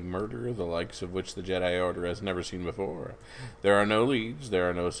shock. It's a murder the likes of which the Jedi Order has never seen before. There are no leads. There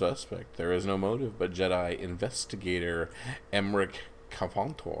are no suspect. There is no motive. But Jedi investigator Emmerich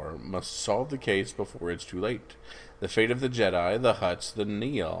Cavantor must solve the case before it's too late. The fate of the Jedi, the Hutts, the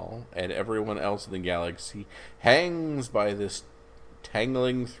Nihil, and everyone else in the galaxy hangs by this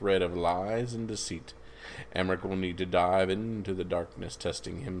tangling thread of lies and deceit. Emmerich will need to dive into the darkness,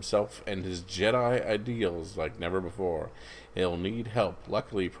 testing himself and his Jedi ideals like never before. He'll need help.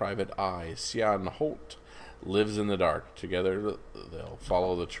 Luckily, Private Eye Sian Holt lives in the dark. Together, they'll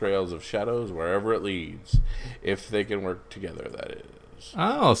follow the trails of shadows wherever it leads. If they can work together, that is.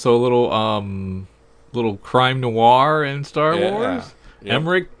 Oh, so a little crime noir in Star Wars. Yep.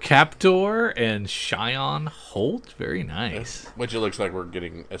 Emmerich Captor and Cheyenne Holt. Very nice. Which it looks like we're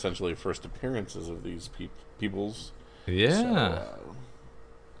getting essentially first appearances of these peoples. Yeah.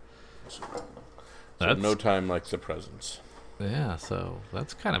 So That's no time like the presence. Yeah, so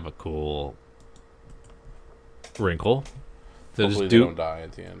that's kind of a cool wrinkle. Hopefully they don't die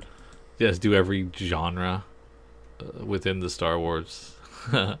at the end. Just do every genre within the Star Wars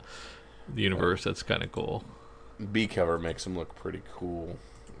universe. That's kind of cool. B cover makes them look pretty cool.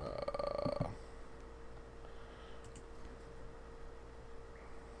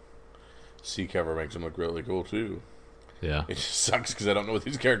 C cover makes them look really cool too. Yeah. It just sucks because I don't know what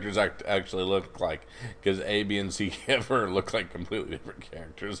these characters actually look like. Because A, B, and C cover look like completely different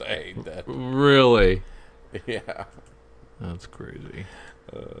characters. I hate that. Really? Yeah. That's crazy.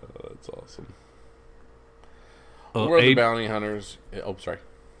 That's awesome. Oh, War of the Bounty Hunters. Oh, sorry.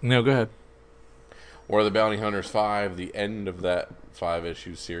 No, go ahead. War of the Bounty Hunters 5, the end of that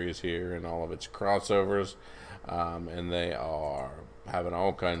 5-issue series here, and all of its crossovers. And they are having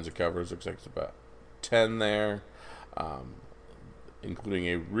all kinds of covers. Looks like it's about 10 there. Including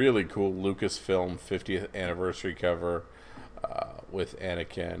a really cool Lucasfilm 50th anniversary cover with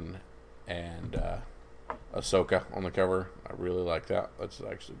Anakin and Ahsoka on the cover. I really like that. That's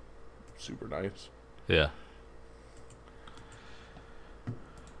actually super nice. Yeah.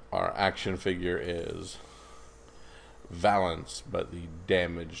 Our action figure is Valance, but the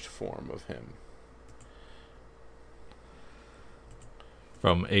damaged form of him.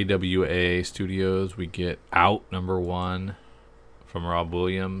 From AWA Studios, we get Out #1 from Rob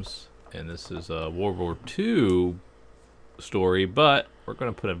Williams. And this is a World War II story, but we're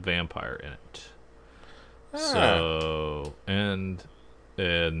going to put a vampire in it. So, and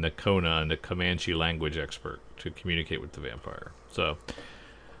Nakona, the Comanche language expert, to communicate with the vampire. So,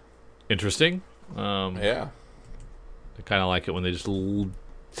 interesting. Yeah. I kind of like it when they just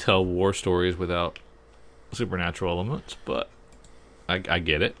tell war stories without supernatural elements, but I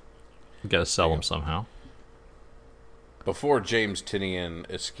get it. You got to sell them somehow. Before James Tinian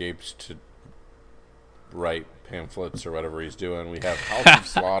escapes to write pamphlets or whatever he's doing, we have House of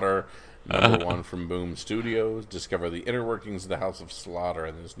Slaughter, #1 from Boom Studios. Discover the inner workings of the House of Slaughter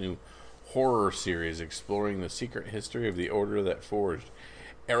in this new horror series exploring the secret history of the order that forged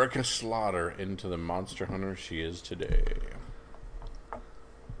Erica Slaughter into the monster hunter she is today.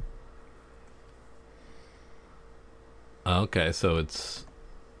 Okay, so it's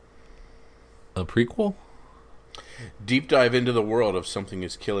a prequel? Deep dive into the world of Something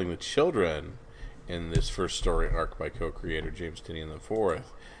is Killing the Children in this first story arc by co-creator James Tinian IV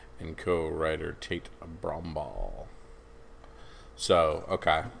and co-writer Tate Bromball. So,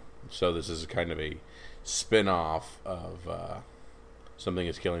 okay. So this is kind of a spin-off of Something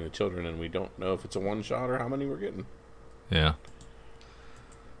is Killing the Children, and we don't know if it's a one-shot or how many we're getting. Yeah.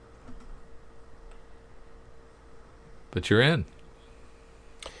 But you're in.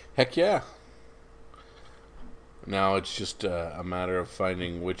 Heck yeah. Now it's just a matter of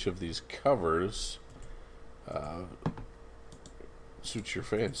finding which of these covers suits your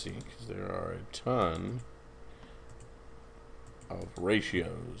fancy, because there are a ton of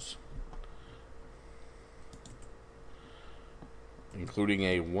ratios, including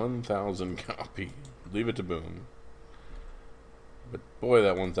a 1,000 copy. Leave it to Boom. But boy,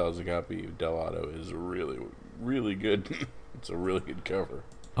 that 1,000 copy of Delato is really, really good. It's a really good cover.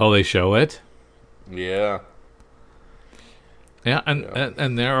 Oh, they show it? Yeah. Yeah,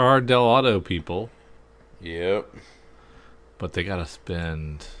 and there are Delato people. Yep. But they got to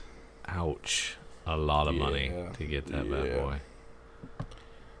spend, ouch, a lot of money to get that bad boy.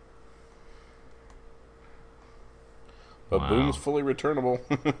 But Boom's fully returnable.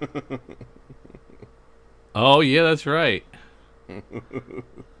 Oh, yeah, that's right.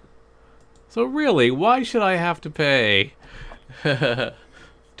 So really, why should I have to pay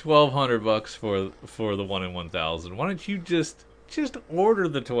 $1,200 for the 1 in 1,000? Why don't you just order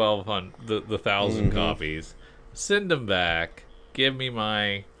the 1,200, the 1,000 copies, send them back, give me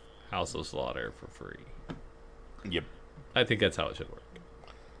my House of Slaughter for free? Yep. I think that's how it should work.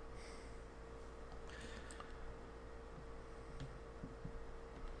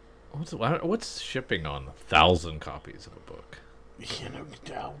 What's shipping on 1,000 copies of a book? Yeah, no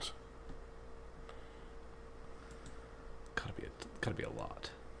doubt. Gotta be a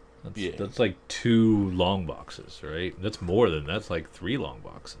lot. That's like 2 long boxes, right? That's more than that's like 3 long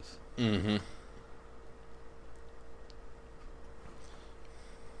boxes. Mm-hmm.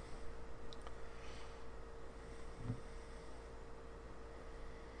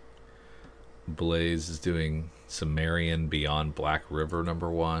 Blaze is doing Sumerian Beyond Black River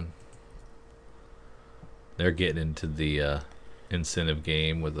 #1. They're getting into the incentive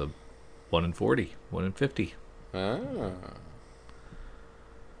game with a 1 in 40, 1 in 50. Ah.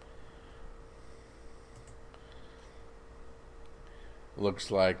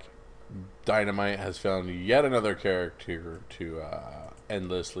 Looks like Dynamite has found yet another character to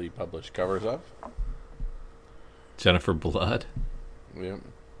endlessly publish covers of. Jennifer Blood. Yep.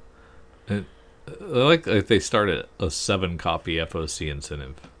 I like they started a 7-copy FOC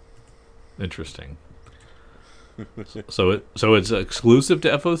incentive. Interesting. so it's exclusive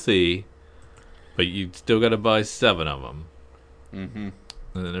to FOC, but you still got to buy 7 of them. Mm-hmm.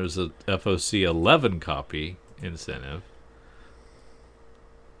 And then there's a FOC 11 copy incentive.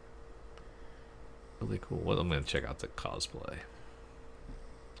 really cool. Well, I'm going to check out the cosplay.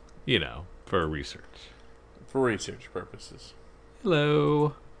 For research. For research purposes.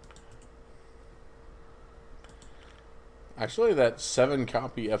 Hello. Actually, that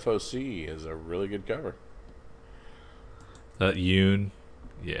 7-copy FOC is a really good cover. That Yoon.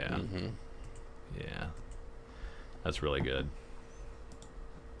 Yeah. Mm-hmm. Yeah. That's really good.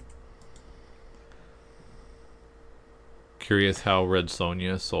 Curious how Red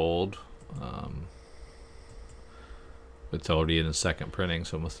Sonja sold. It's already in the second printing,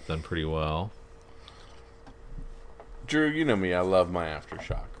 so it must have done pretty well. Drew, you know me. I love my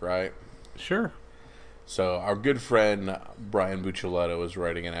Aftershock, right? Sure. So our good friend Brian Buccellato is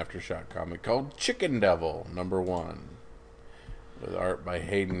writing an Aftershock comic called Chicken Devil #1, with art by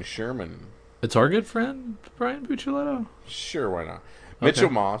Hayden Sherman. It's our good friend Brian Buccellato? Sure, why not? Okay. Mitchell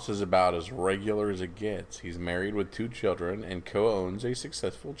Moss is about as regular as it gets. He's married with 2 children and co-owns a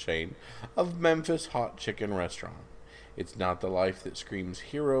successful chain of Memphis hot chicken restaurants. It's not the life that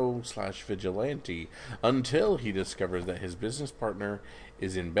screams hero/vigilante until he discovers that his business partner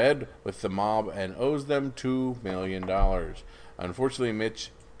is in bed with the mob and owes them $2 million. Unfortunately,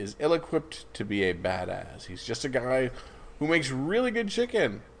 Mitch is ill-equipped to be a badass. He's just a guy who makes really good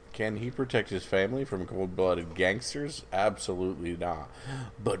chicken. Can he protect his family from cold-blooded gangsters? Absolutely not.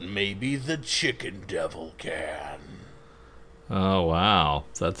 But maybe the Chicken Devil can. Oh, wow.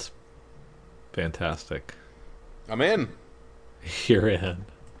 That's fantastic. I'm in. You're in.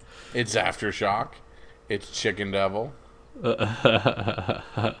 It's Aftershock. It's Chicken Devil.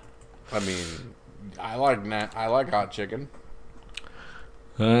 I mean, I like hot chicken.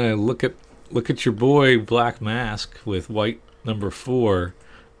 Look at your boy Black Mask with white #4.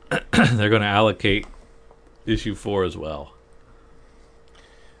 They're going to allocate issue 4 as well.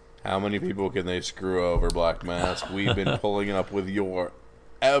 How many people can they screw over, Black Mask? We've been pulling up with your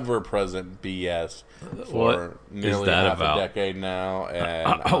ever-present BS for nearly half a decade now,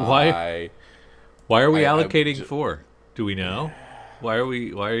 and why are we allocating 4? Do we know? Why?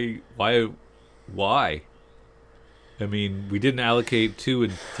 I mean, we didn't allocate 2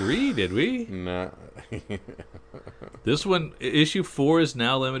 and 3, did we? No. This one, issue 4, is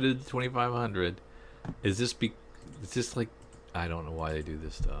now limited to 2,500. Is this like, I don't know why they do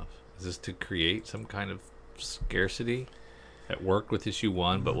this stuff. Is this to create some kind of scarcity that worked with issue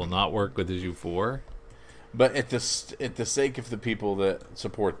 1 but will not work with issue 4? But at the sake of the people that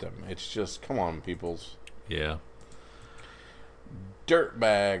support them, it's just, come on, peoples. Yeah.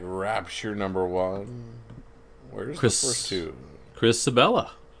 Dirtbag Rapture #1. Where's the first 2? Chris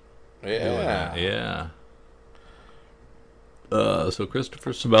Sabella. Yeah. Yeah. So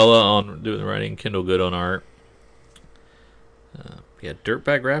Christopher Sabella on doing the writing, Kendall Good on art. Yeah,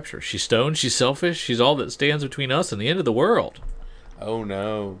 Dirtbag Rapture. She's stoned, she's selfish, she's all that stands between us and the end of the world. Oh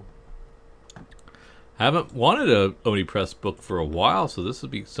no. Haven't wanted a Oni Press book for a while, so this would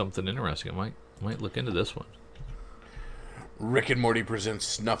be something interesting. I might look into this one. Rick and Morty presents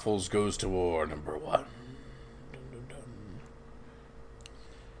Snuffles Goes to War #1. Dun, dun,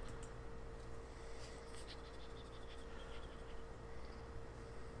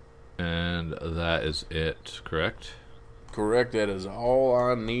 dun. And that is it, correct? Correct. That is all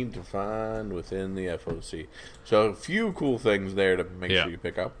I need to find within the FOC. So a few cool things there to make sure you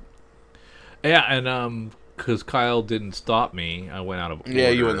pick up. Yeah, and because Kyle didn't stop me, I went out of order. Yeah,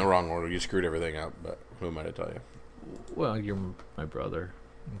 you went in the wrong order. You screwed everything up, but who am I to tell you? Well, you're my brother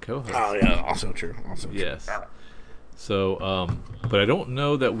and co-host. Oh, yeah, also true. Yes. So, but I don't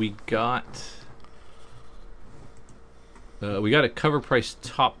know that we got a cover price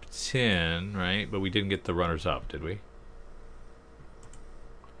top 10, right? But we didn't get the runners up, did we?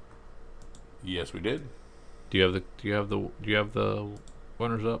 Yes, we did. Do you have the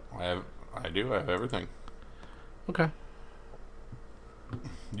runners up? I do. I have everything. Okay.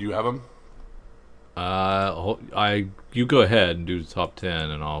 Do you have them? You go ahead and do the top 10,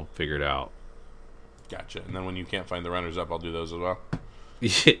 and I'll figure it out. Gotcha. And then when you can't find the runners up, I'll do those as well.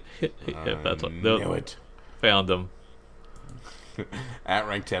 Yeah, that's what. Knew it. Found them. At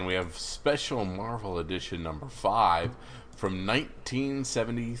rank 10, we have Special Marvel Edition #5 from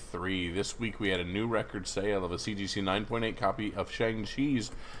 1973. This week we had a new record sale of a CGC 9.8 copy of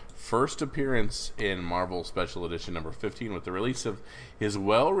Shang-Chi's first appearance in Marvel Special Edition #15 with the release of his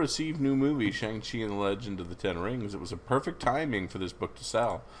well-received new movie, Shang-Chi and the Legend of the Ten Rings. It was a perfect timing for this book to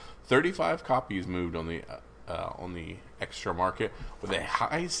sell. 35 copies moved on the extra market with a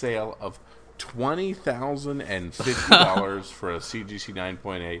high sale of $20,050 for a CGC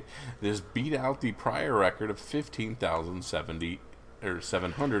 9.8. This beat out the prior record of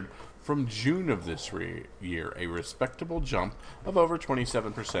 $15,700 from June of this year, a respectable jump of over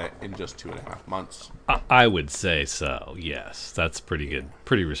 27% in just 2.5 months. I would say so, yes. That's pretty good.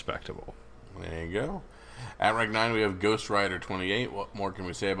 Pretty respectable. There you go. At rank 9, we have Ghost Rider 28. What more can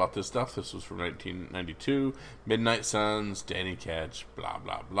we say about this stuff? This was from 1992. Midnight Suns, Danny Ketch, blah,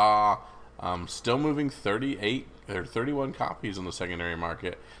 blah, blah. Still moving 31 copies on the secondary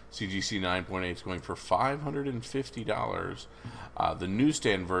market. CGC 9.8 is going for $550. The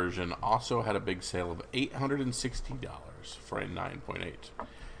newsstand version also had a big sale of $860 for a 9.8.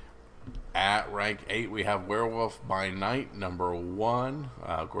 At rank 8, we have Werewolf by Night, number 1.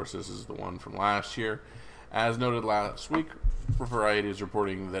 Of course, this is the one from last year. As noted last week, Variety is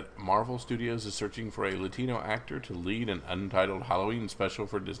reporting that Marvel Studios is searching for a Latino actor to lead an untitled Halloween special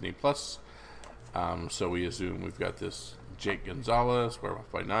for Disney+. So we assume we've got this Jake Gonzalez, Werewolf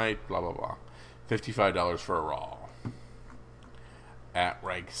by Night, blah, blah, blah. $55 for a Raw. At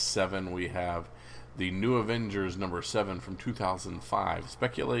rank 7, we have the New Avengers number 7 from 2005.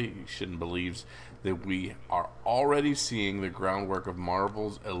 Speculation believes that we are already seeing the groundwork of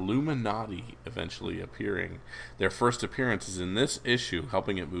Marvel's Illuminati eventually appearing. Their first appearance is in this issue,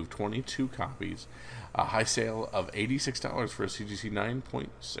 helping it move 22 copies. A high sale of $86 for a CGC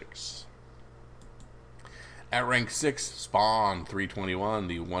 9.6. At rank 6, Spawn 321,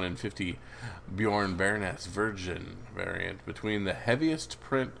 the 1 in 50 Bjorn Baroness Virgin variant. Between the heaviest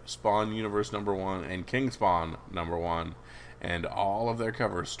print Spawn Universe number 1 and King Spawn number 1 and all of their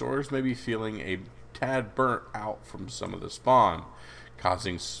covers, stores may be feeling a tad burnt out from some of the Spawn,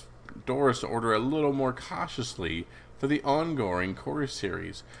 causing stores to order a little more cautiously for the ongoing core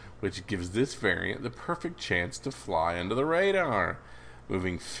series, which gives this variant the perfect chance to fly under the radar.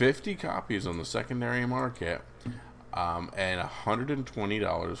 Moving 50 copies on the secondary market, and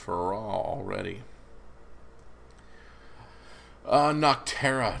 $120 for a Raw already.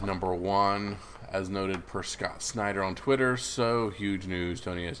 Nocterra, number 1, as noted per Scott Snyder on Twitter. So, huge news.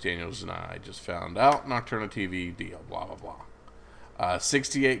 Tony S. Daniels and I just found out. Nocturna TV deal, blah, blah, blah.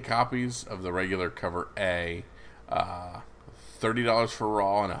 68 copies of the regular cover A. $30 for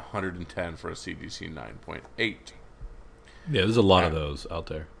Raw and $110 for a CGC 9.8. Yeah, there's a lot of those out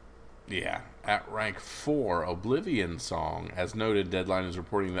there. Yeah. At rank 4, Oblivion Song. As noted, Deadline is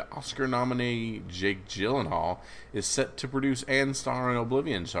reporting that Oscar nominee Jake Gyllenhaal is set to produce and star in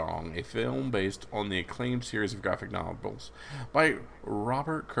Oblivion Song, a film based on the acclaimed series of graphic novels by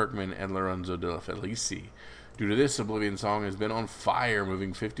Robert Kirkman and Lorenzo De Felici. Due to this, Oblivion Song has been on fire,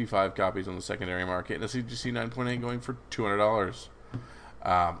 moving 55 copies on the secondary market, and a CGC 9.8 going for $200.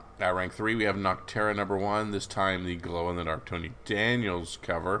 At rank 3, we have Nocterra number 1, this time the glow-in-the-dark Tony Daniels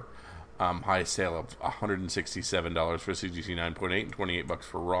cover. High sale of $167 for CGC 9.8 and $28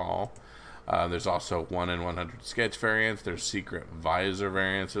 for Raw. There's also 1 in 100 sketch variants. There's secret visor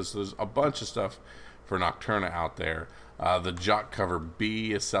variants. So there's a bunch of stuff for Nocturna out there. The Jock cover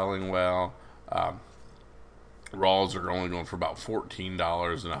B is selling well. Raws are only going for about $14 and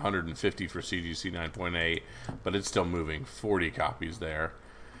 $150 for CGC 9.8, but it's still moving 40 copies there.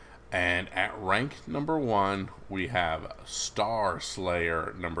 And at rank number 1, we have Star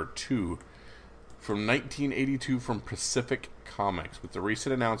Slayer number 2 from 1982 from Pacific Comics, with the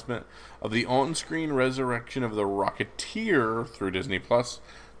recent announcement of the on-screen resurrection of the Rocketeer through Disney+.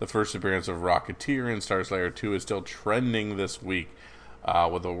 The first appearance of Rocketeer in Star Slayer 2 is still trending this week,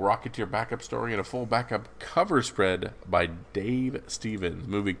 with a Rocketeer backup story and a full backup cover spread by Dave Stevens,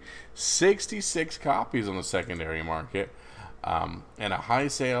 moving 66 copies on the secondary market, and a high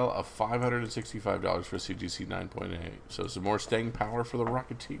sale of $565 for CGC 9.8. So some more staying power for the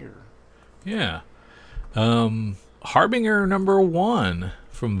Rocketeer. Yeah. Harbinger number 1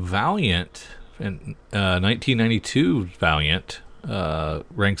 from Valiant, in 1992 Valiant,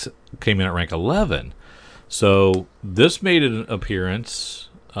 came in at rank 11. So this made an appearance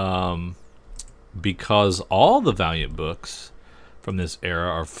because all the Valiant books from this era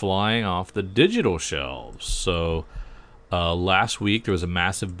are flying off the digital shelves. So last week there was a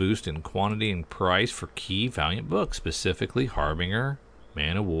massive boost in quantity and price for key Valiant books, specifically Harbinger,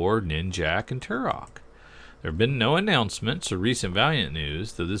 Man of War, Ninjak, and Turok. There have been no announcements or recent Valiant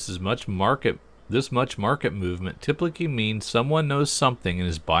news, though this much market movement typically means someone knows something and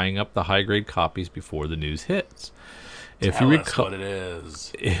is buying up the high-grade copies before the news hits. Tell us what it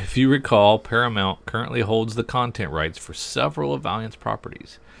is. If you recall, Paramount currently holds the content rights for several of Valiant's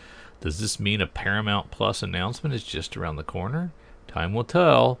properties. Does this mean a Paramount Plus announcement is just around the corner? Time will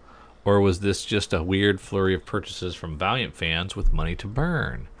tell. Or was this just a weird flurry of purchases from Valiant fans with money to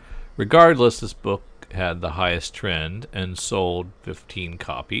burn? Regardless, this book had the highest trend and sold 15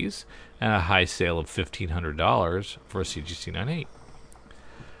 copies and a high sale of $1,500 for a CGC 9.8.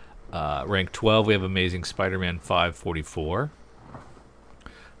 Rank 12, we have Amazing Spider-Man 544.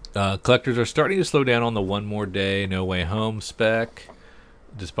 Collectors are starting to slow down on the One More Day, No Way Home spec,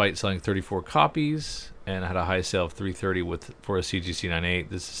 despite selling 34 copies and had a high sale of 330 for a CGC 98.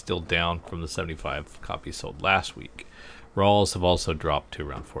 This is still down from the 75 copies sold last week. Raws have also dropped to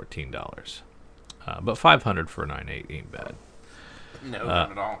around $14. But 500 for a 98 ain't bad. No,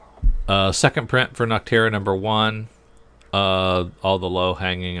 not at all. Second print for Noctera number 1. All the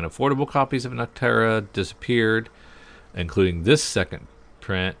low-hanging and affordable copies of Noctera disappeared, including this second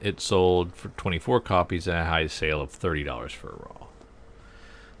print. It sold for 24 copies at a high sale of $30 for a raw.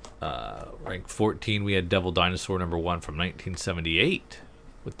 Rank 14, we had Devil Dinosaur number 1 from 1978,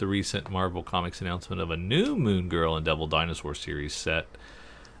 with the recent Marvel Comics announcement of a new Moon Girl and Devil Dinosaur series set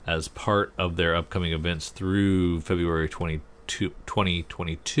as part of their upcoming events through February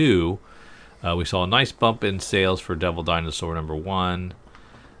 2022. We saw a nice bump in sales for Devil Dinosaur number 1,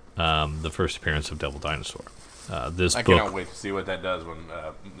 the first appearance of Devil Dinosaur. I cannot wait to see what that does when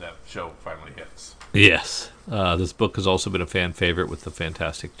that show finally hits. Yes. This book has also been a fan favorite with the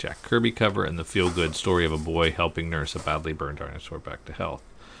fantastic Jack Kirby cover and the feel-good story of a boy helping nurse a badly burned dinosaur back to health.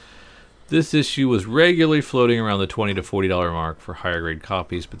 This issue was regularly floating around the $20 to $40 mark for higher grade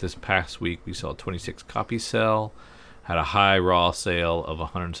copies, but this past week we saw 26 copies sell, had a high raw sale of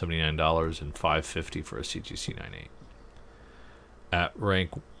 $179 and $550 for a CGC 98. At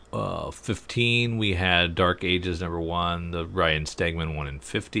rank 15, we had Dark Ages number 1, the Ryan Stegman 1 in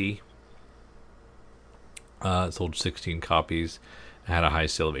 50. It sold 16 copies, had a high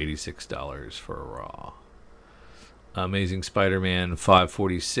sale of $86 for a raw. Amazing Spider-Man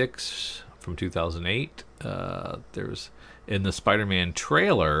 546 from 2008. There's in the Spider-Man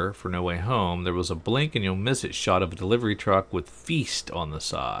trailer for No Way Home, there was a blink and you'll miss it shot of a delivery truck with Feast on the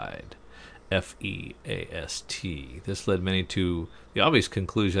side. Feast. This led many to the obvious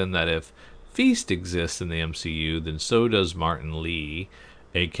conclusion that if Feast exists in the MCU, then so does Martin Lee,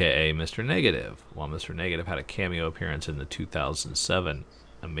 aka Mr. Negative. While Mr. Negative had a cameo appearance in the 2007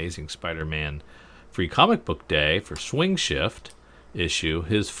 Amazing Spider-Man Free Comic Book Day for Swing Shift issue,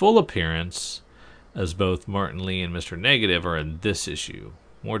 his full appearance as both Martin Lee and Mr. Negative are in this issue.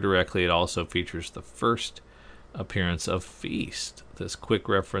 More directly, it also features the first appearance of Feast. This quick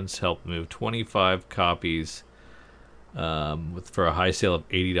reference helped move 25 copies for a high sale of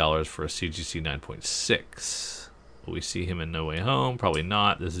 $80 for a CGC 9.6. Will we see him in No Way Home? Probably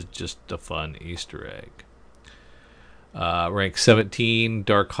not. This is just a fun Easter egg. Rank 17,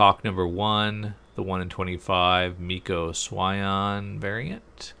 Dark Hawk number 1, the 1 in 25 Miko Swayan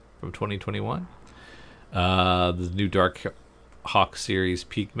variant from 2021. The new Dark Hawk series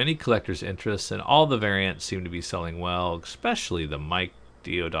piqued many collectors' interest, and all the variants seem to be selling well, especially the Mike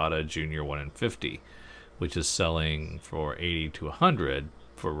Deodato Jr. 1 in 50, which is selling for $80 to $100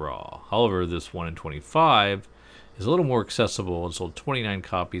 for raw. However, this 1 in 25 is a little more accessible and sold 29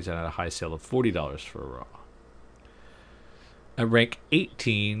 copies and at a high sale of $40 for raw. At rank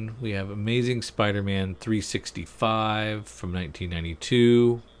 18, we have Amazing Spider-Man 365 from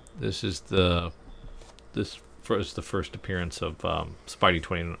 1992. This is the first appearance of Spidey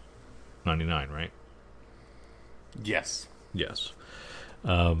 2099, right? Yes. Yes.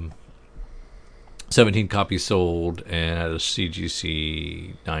 17 copies sold, and at a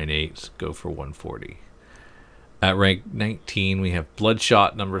CGC 98 go for $140. At rank 19, we have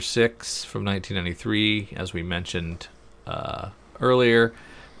Bloodshot number 6 from 1993. As we mentioned earlier,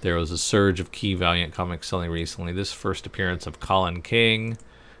 there was a surge of key Valiant comics selling recently. This first appearance of Colin King,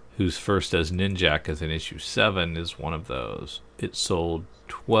 whose first as Ninjak is in issue 7, is one of those. It sold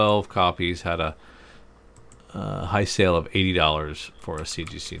 12 copies, had a high sale of $80 for a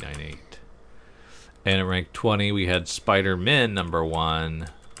CGC 98. And at rank 20, we had Spider-Man number 1.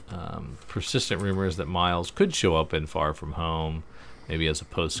 Persistent rumors that Miles could show up in Far From Home, maybe as a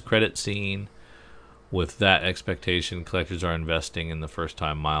post-credit scene. With that expectation, collectors are investing in the first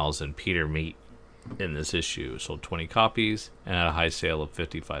time Miles and Peter meet in this issue. Sold 20 copies and had a high sale of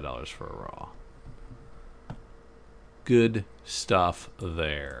 $55 for a raw. Good stuff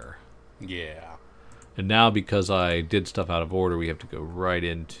there. Yeah. And now, because I did stuff out of order, we have to go right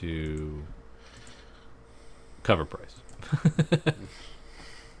into cover price.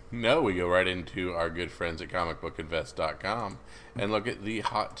 No, we go right into our good friends at comicbookinvest.com and look at the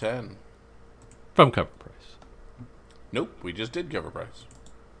Hot 10. From cover price. Nope, we just did cover price.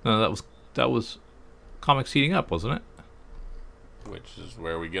 No, that was Comics Heating Up, wasn't it? Which is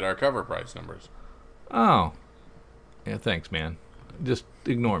where we get our cover price numbers. Oh. Yeah, thanks, man. Just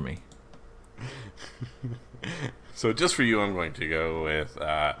ignore me. So just for you, I'm going to go with,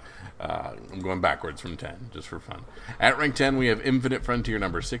 I'm going backwards from 10, just for fun. At rank 10, we have Infinite Frontier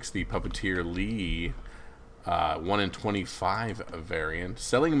number 6, the Puppeteer Lee 1 in 25 variant,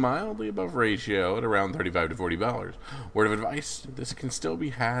 selling mildly above ratio at around $35 to $40. Word of advice, this can still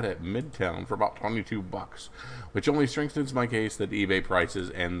be had at Midtown for about $22, which only strengthens my case that eBay prices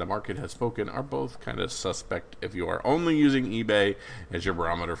and the market has spoken are both kind of suspect if you are only using eBay as your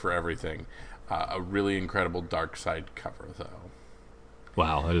barometer for everything. A really incredible Dark Side cover, though.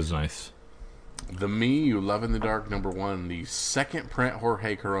 Wow, that is nice. The Me You Love in the Dark number 1, the second print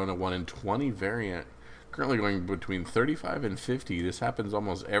Jorge Corona 1 in 20 variant, currently going between 35 and 50. This happens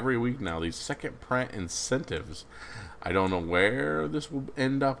almost every week now. These second print incentives. I don't know where this will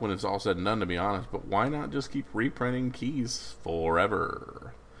end up when it's all said and done, to be honest, but why not just keep reprinting keys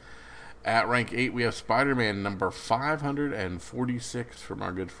forever? At rank 8, we have Spider-Man number 546 from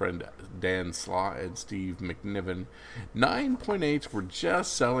our good friend Dan Slott and Steve McNiven. 9.8s were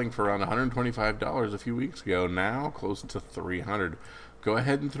just selling for around $125 a few weeks ago, now close to $300. Go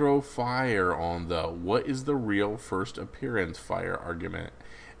ahead and throw fire on the what is the real first appearance fire argument.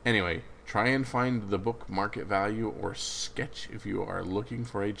 Anyway, try and find the book market value or sketch if you are looking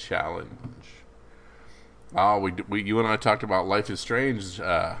for a challenge. You and I talked about Life is Strange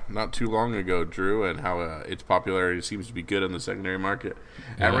not too long ago, Drew, and how its popularity seems to be good in the secondary market.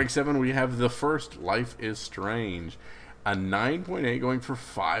 Yeah. At rank 7, we have the first Life is Strange, a 9.8 going for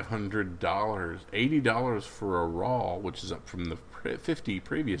 $500, $80 for a raw, which is up from the $50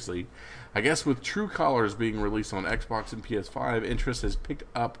 previously. I guess with True Colors being released on Xbox and PS5, interest has picked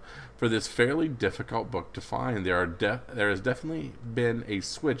up for this fairly difficult book to find. There has definitely been a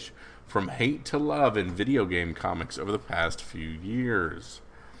switch from hate to love in video game comics over the past few years.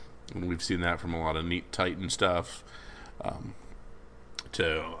 And we've seen that from a lot of neat Titan stuff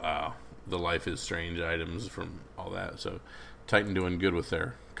to the Life is Strange items from all that. So Titan doing good with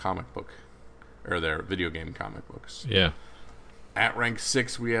their comic book, or their video game comic books. Yeah. At rank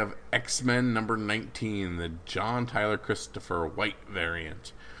 6, we have X-Men number 19, the John Tyler Christopher White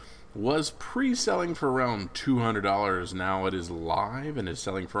variant. Was pre-selling for around $200. Now it is live and is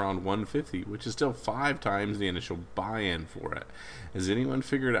selling for around $150, which is still 5 times the initial buy-in for it. Has anyone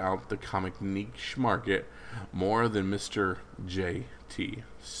figured out the comic niche market more than Mr.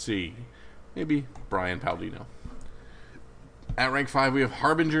 JTC? Maybe Brian Paldino. At rank 5, we have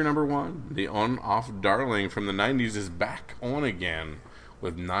Harbinger number 1. The on-off darling from the 90s is back on again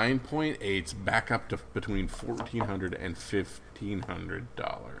with 9.8s back up to between $1,400 and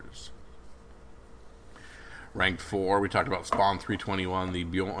 $1,500. Ranked 4, we talked about Spawn 321, the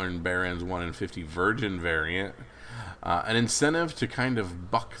Bjorn Barons 1 in 50 Virgin variant. An incentive to kind of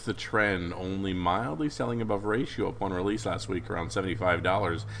buck the trend, only mildly selling above ratio upon release last week, around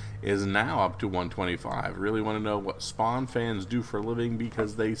 $75, is now up to $125. Really want to know what Spawn fans do for a living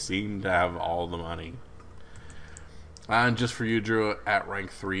because they seem to have all the money. And just for you, Drew, at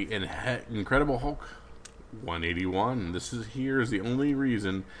rank 3, Incredible Hulk 181. Here's the only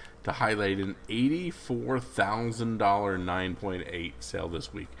reason to highlight an $84,000 9.8 sale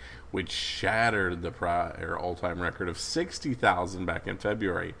this week, which shattered the prior all-time record of $60,000 back in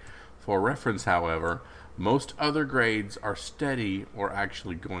February. For reference, however, most other grades are steady or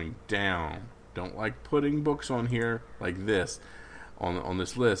actually going down. Don't like putting books on here like this on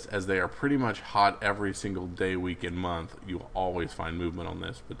this list, as they are pretty much hot every single day, week, and month. You'll always find movement on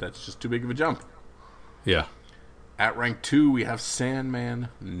this, but that's just too big of a jump. Yeah. At rank 2, we have Sandman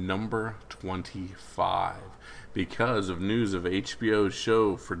number 25. Because of news of HBO's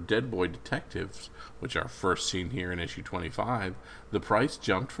show for Dead Boy Detectives, which are first seen here in issue 25, the price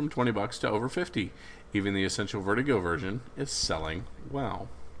jumped from $20 to over $50. Even the Essential Vertigo version is selling well.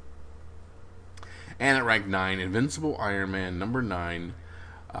 And at rank 9, Invincible Iron Man number 9,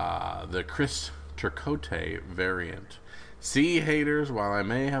 the Chris Turcotte variant. See, haters, while I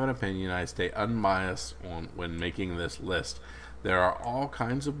may have an opinion, I stay unbiased when making this list. There are all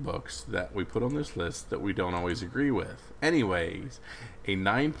kinds of books that we put on this list that we don't always agree with. Anyways, a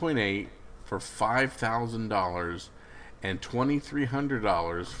 9.8 for $5,000 and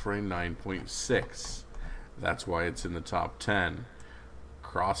 $2,300 for a 9.6. That's why it's in the top 10.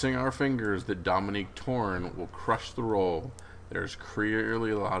 Crossing our fingers that Dominique Torn will crush the roll. There's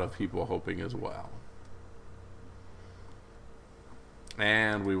clearly a lot of people hoping as well.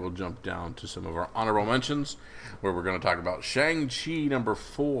 And we will jump down to some of our honorable mentions, where we're going to talk about Shang-Chi number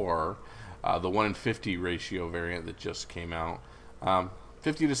 4, the 1 in 50 ratio variant that just came out. $50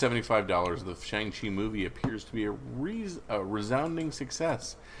 to $75. The Shang-Chi movie appears to be a resounding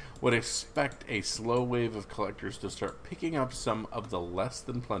success. Would expect a slow wave of collectors to start picking up some of the less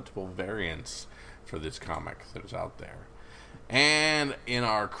than plentiful variants for this comic that is out there. And in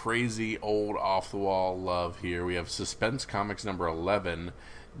our crazy old off-the-wall love here, we have Suspense Comics number 11,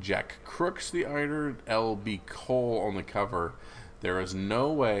 Jack Crooks the Editor, L.B. Cole on the cover. There is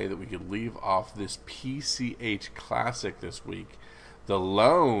no way that we could leave off this PCH classic this week. The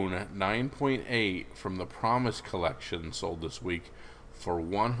Lone 9.8 from the Promise Collection sold this week for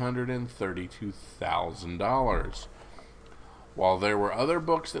 $132,000. While there were other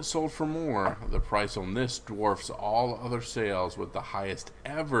books that sold for more, the price on this dwarfs all other sales, with the highest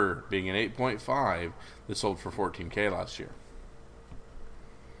ever being an 8.5 that sold for $14,000 last year.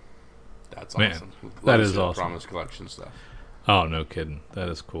 That's awesome. That is awesome. Promise Collection stuff. Oh, no kidding. That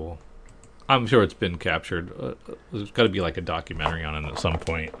is cool. I'm sure it's been captured. There's got to be like a documentary on it at some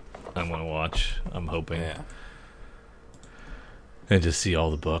point. I want to watch. I'm hoping. Yeah. And just see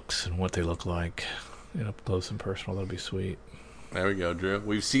all the books and what they look like, up close and personal. That'll be sweet. There we go, Drew.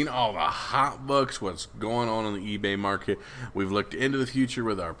 We've seen all the hot books, what's going on in the eBay market. We've looked into the future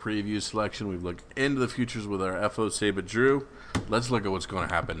with our preview selection. We've looked into the futures with our FOC. But, Drew, let's look at what's going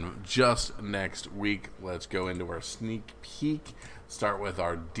to happen just next week. Let's go into our sneak peek, start with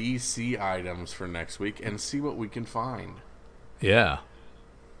our DC items for next week, and see what we can find. Yeah.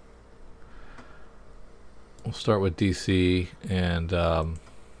 We'll start with DC and...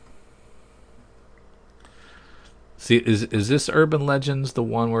 See, is this Urban Legends the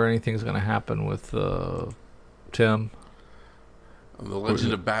one where anything's going to happen with Tim? The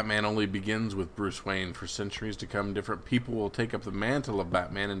legend of Batman only begins with Bruce Wayne. For centuries to come, different people will take up the mantle of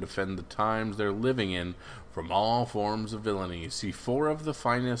Batman and defend the times they're living in from all forms of villainy. See 4 of the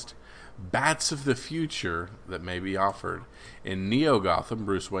finest bats of the future that may be offered. In Neo-Gotham,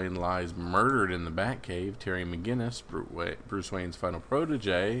 Bruce Wayne lies murdered in the Batcave. Terry McGinnis, Bruce Wayne's final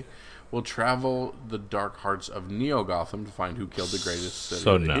protege, will travel the dark hearts of Neo-Gotham to find who killed the greatest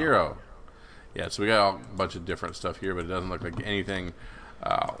city hero. Yeah, so we got a bunch of different stuff here, but it doesn't look like anything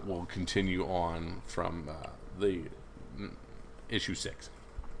will continue on from the issue 6.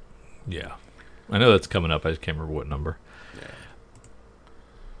 Yeah. I know that's coming up. I just can't remember what number. Yeah.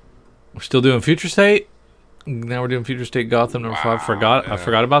 We're still doing Future State. Now we're doing Future State Gotham number 5. I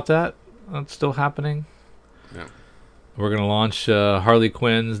forgot about that. That's still happening. Yeah. We're going to launch Harley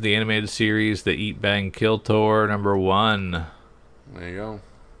Quinn's, the animated series, the Eat, Bang, Kill Tour, number 1. There you go.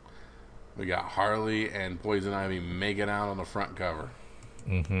 We got Harley and Poison Ivy making out on the front cover.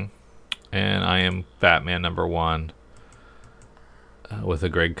 Mm-hmm. And I Am Batman, number 1, with a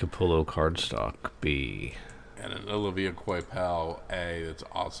Greg Capullo cardstock, B. And an Olivia Coipel, A, that's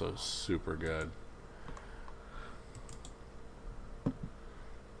also super good.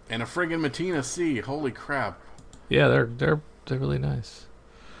 And a friggin' Matina, C. Holy crap. Yeah, they're really nice.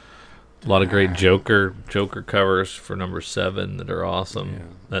 A lot of great Joker covers for number 7 that are awesome. Yeah.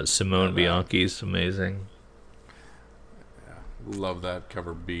 That Simone Bianchi's amazing. Yeah, love that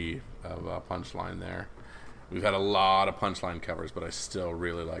cover B of Punchline there. We've had a lot of Punchline covers, but I still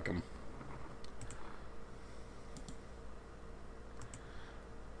really like them.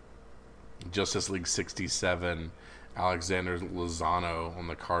 Justice League 67, Alexander Lozano on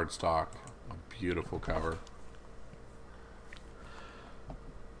the cardstock. A beautiful cover.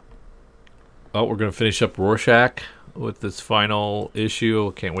 Oh, we're going to finish up Rorschach with this final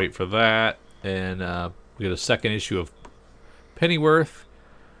issue. Can't wait for that. And we got a second issue of Pennyworth.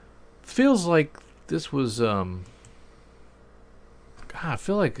 Feels like this was... God, I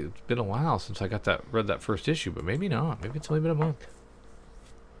feel like it's been a while since I read that first issue, but maybe not. Maybe it's only been a month.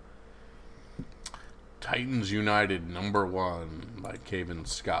 Titans United number 1 by Cavan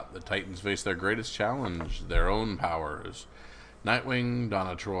Scott. The Titans face their greatest challenge, their own powers. Nightwing,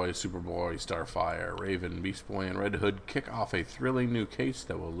 Donna Troy, Superboy, Starfire, Raven, Beast Boy, and Red Hood kick off a thrilling new case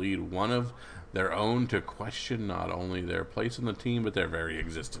that will lead one of their own to question not only their place in the team, but their very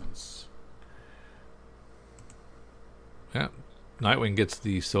existence. Yeah. Nightwing gets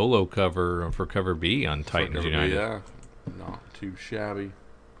the solo cover for cover B on Titans United. Yeah, not too shabby.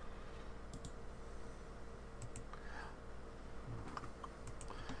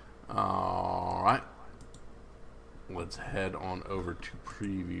 All right. Let's head on over to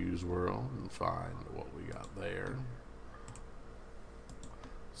Previews World and find what we got there.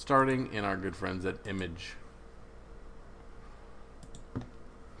 Starting in our good friends at Image.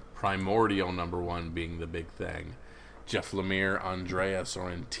 Primordial number 1 being the big thing. Jeff Lemire, Andrea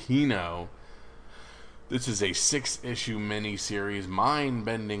Sorrentino. This is a 6-issue miniseries.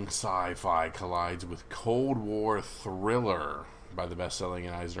 Mind-bending sci-fi collides with Cold War thriller by the best-selling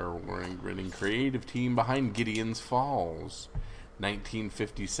and Eisner-winning creative team behind Gideon's Falls.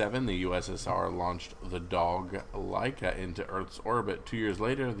 1957, the USSR launched the dog Laika into Earth's orbit. 2 years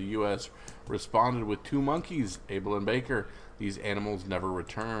later, the U.S. responded with 2 monkeys, Abel and Baker. These animals never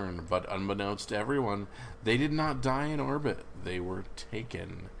returned, but unbeknownst to everyone, they did not die in orbit. They were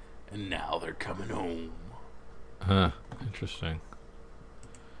taken, and now they're coming home. Huh. Interesting.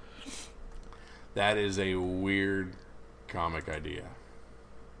 That is a weird comic idea.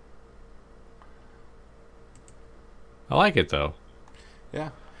 I like it, though. Yeah.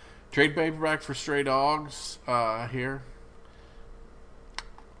 Trade paperback for Stray Dogs here.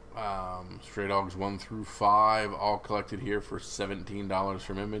 Stray Dogs 1 through 5, all collected here for $17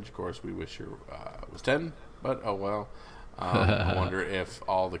 from Image. Of course, we wish it was 10, but oh well. I wonder if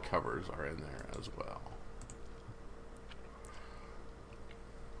all the covers are in there as well.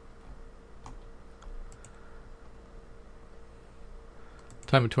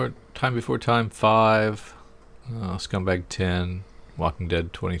 Time Before Time 5, Scumbag 10, Walking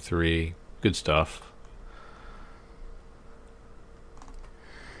Dead 23. Good stuff.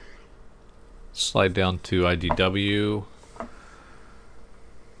 Slide down to IDW.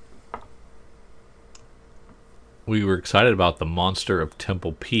 We were excited about the Monster of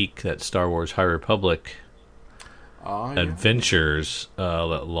Temple Peak, that Star Wars High Republic adventures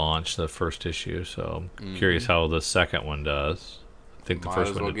that launched the first issue. So I'm curious how the second one does. I think the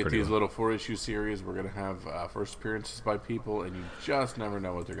first one did get pretty these well. little 4-issue series. We're going to have first appearances by people, and you just never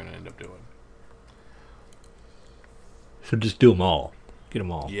know what they're going to end up doing. So just do them all. Get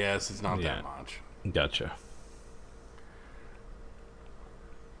them all. Yes, it's not that much. Gotcha.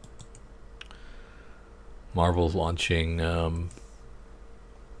 Marvel's launching a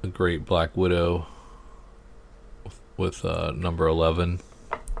great Black Widow with number 11.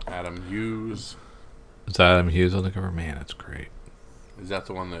 Adam Hughes. Is that Adam Hughes on the cover? Man, that's great. Is that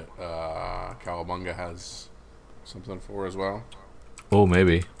the one that Cowabunga has something for as well? Oh,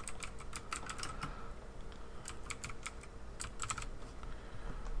 maybe.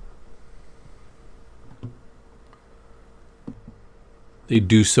 They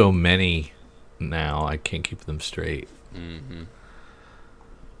do so many now, I can't keep them straight. Mm-hmm.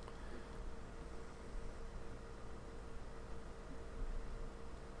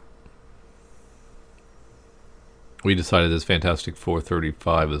 We decided this Fantastic Four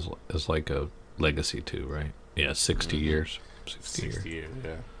 35 is like a legacy too, right? Yeah, 60 years. 60 years,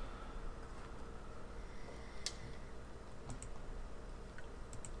 yeah.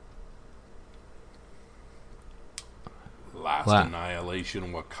 Last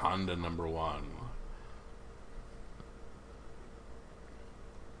Annihilation Wakanda number 1.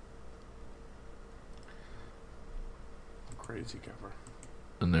 Crazy cover.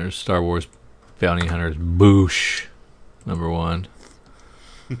 And there's Star Wars Bounty Hunters Boosh number 1.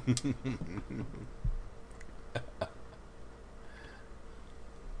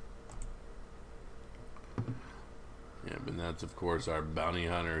 Yeah, but that's of course our bounty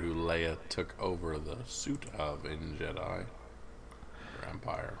hunter who Leia took over the suit of in Jedi or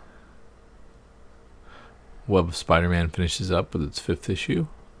Empire. Web of Spider-Man finishes up with its 5th issue.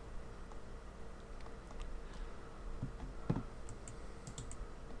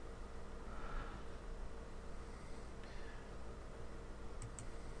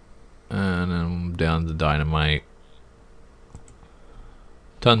 And then down to Dynamite.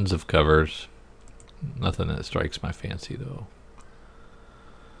 Tons of covers. Nothing that strikes my fancy, though.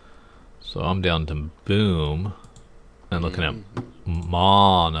 So I'm down to Boom. And looking at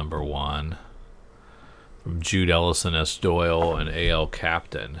Ma number 1. From Jude Ellison, S. Doyle, and A.L.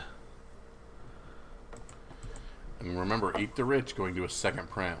 Captain. And remember, Eat the Rich going to a second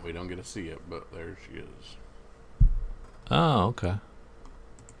print. We don't get to see it, but there she is. Oh, okay.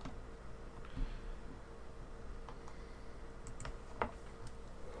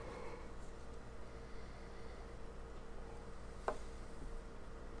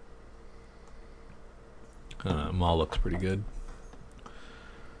 Ma looks pretty good.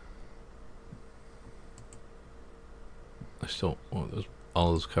 I still, all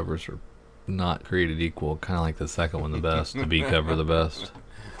those covers are not created equal. Kind of like the second one the best. The B cover the best.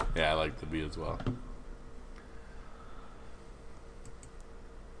 Yeah, I like the B as well.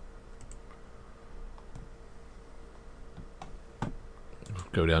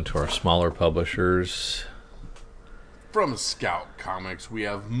 Go down to our smaller publishers. From Scout Comics, we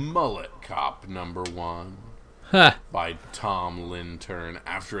have Mullet Cop number 1. Ha! By Tom Lintern.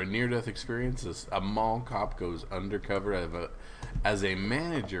 After a near-death experience, a mall cop goes undercover as a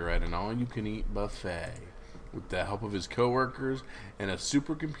manager at an all-you-can-eat buffet. With the help of his coworkers and a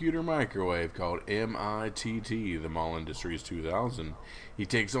supercomputer microwave called MITT, the Mall Industries 2000, he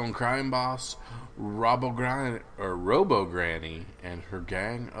takes on crime boss Robo Granny and her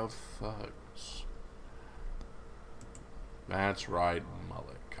gang of thugs. That's right,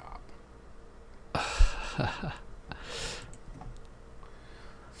 Mullet Cop.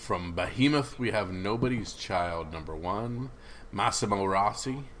 From Behemoth, we have Nobody's Child, #1. Massimo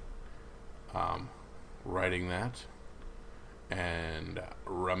Rossi writing that. And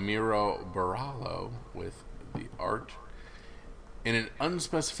Ramiro Barallo with the art. In an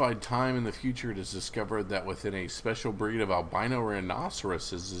unspecified time in the future, it is discovered that within a special breed of albino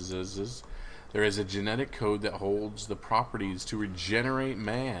rhinoceroses, there is a genetic code that holds the properties to regenerate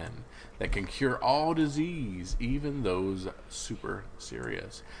man, that can cure all disease, even those super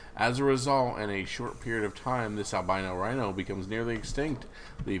serious. As a result, in a short period of time, this albino rhino becomes nearly extinct,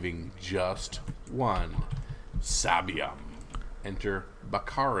 leaving just one, Sabium. Enter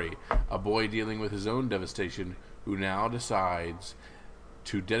Bakari, a boy dealing with his own devastation, who now decides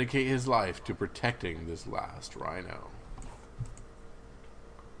to dedicate his life to protecting this last rhino.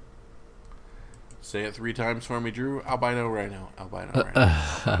 Say it 3 times for me, Drew. Albino rhino, albino rhino,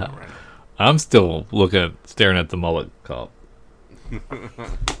 albino rhino. I'm still staring at the Mullet Cop.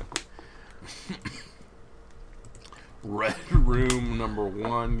 Red Room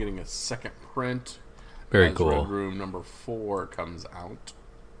 #1 getting a second print. Very cool. Red Room #4 comes out.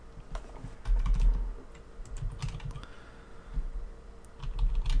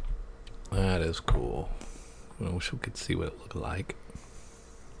 That is cool. I wish we could see what it looked like.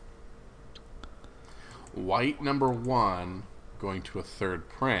 White #1 going to a third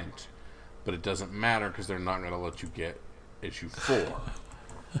print, but it doesn't matter because they're not going to let you get issue 4.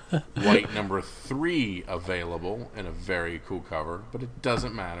 White #3 available in a very cool cover, but it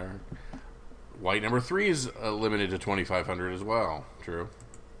doesn't matter. White #3 is limited to 2,500 as well. True.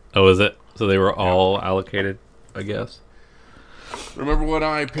 Oh, is it? So they were all allocated, I guess? Remember when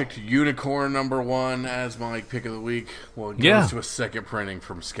I picked Unicorn #1 as my pick of the week? Well, it goes to a second printing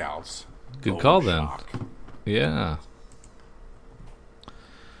from Scouts. Good call then. Yeah.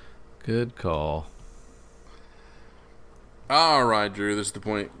 Good call. All right, Drew, this is the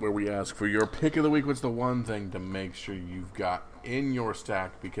point where we ask for your pick of the week. What's the one thing to make sure you've got in your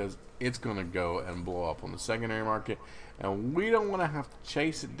stack, because it's going to go and blow up on the secondary market, and we don't want to have to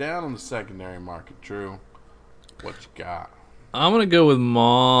chase it down on the secondary market, Drew. What you got? I'm going to go with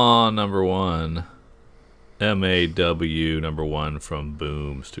Maw #1. MAW #1 from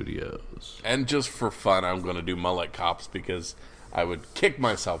Boom Studios. And just for fun, I'm going to do Mullet Cops because I would kick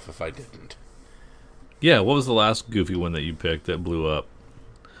myself if I didn't. Yeah, what was the last Goofy one that you picked that blew up?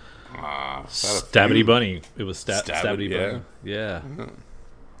 Stabbity few? Bunny. It was Stabbity, Bunny. Yeah.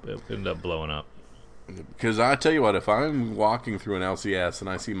 It ended up blowing up. Because I tell you what, if I'm walking through an LCS and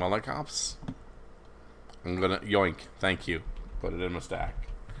I see Mullet Cops, I'm going to yoink, thank you. Put it in my stack.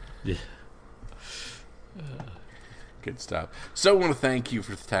 Yeah. Good stuff. So I want to thank you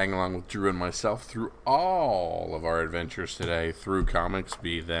for tagging along with Drew and myself through all of our adventures today through comics,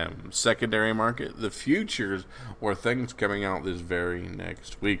 be them secondary market, the futures, or things coming out this very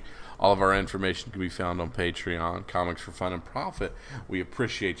next week. All of our information can be found on Patreon, Comics for Fun and Profit. We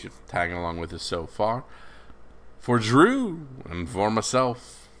appreciate you tagging along with us so far. For Drew and for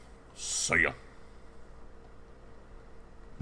myself, see ya.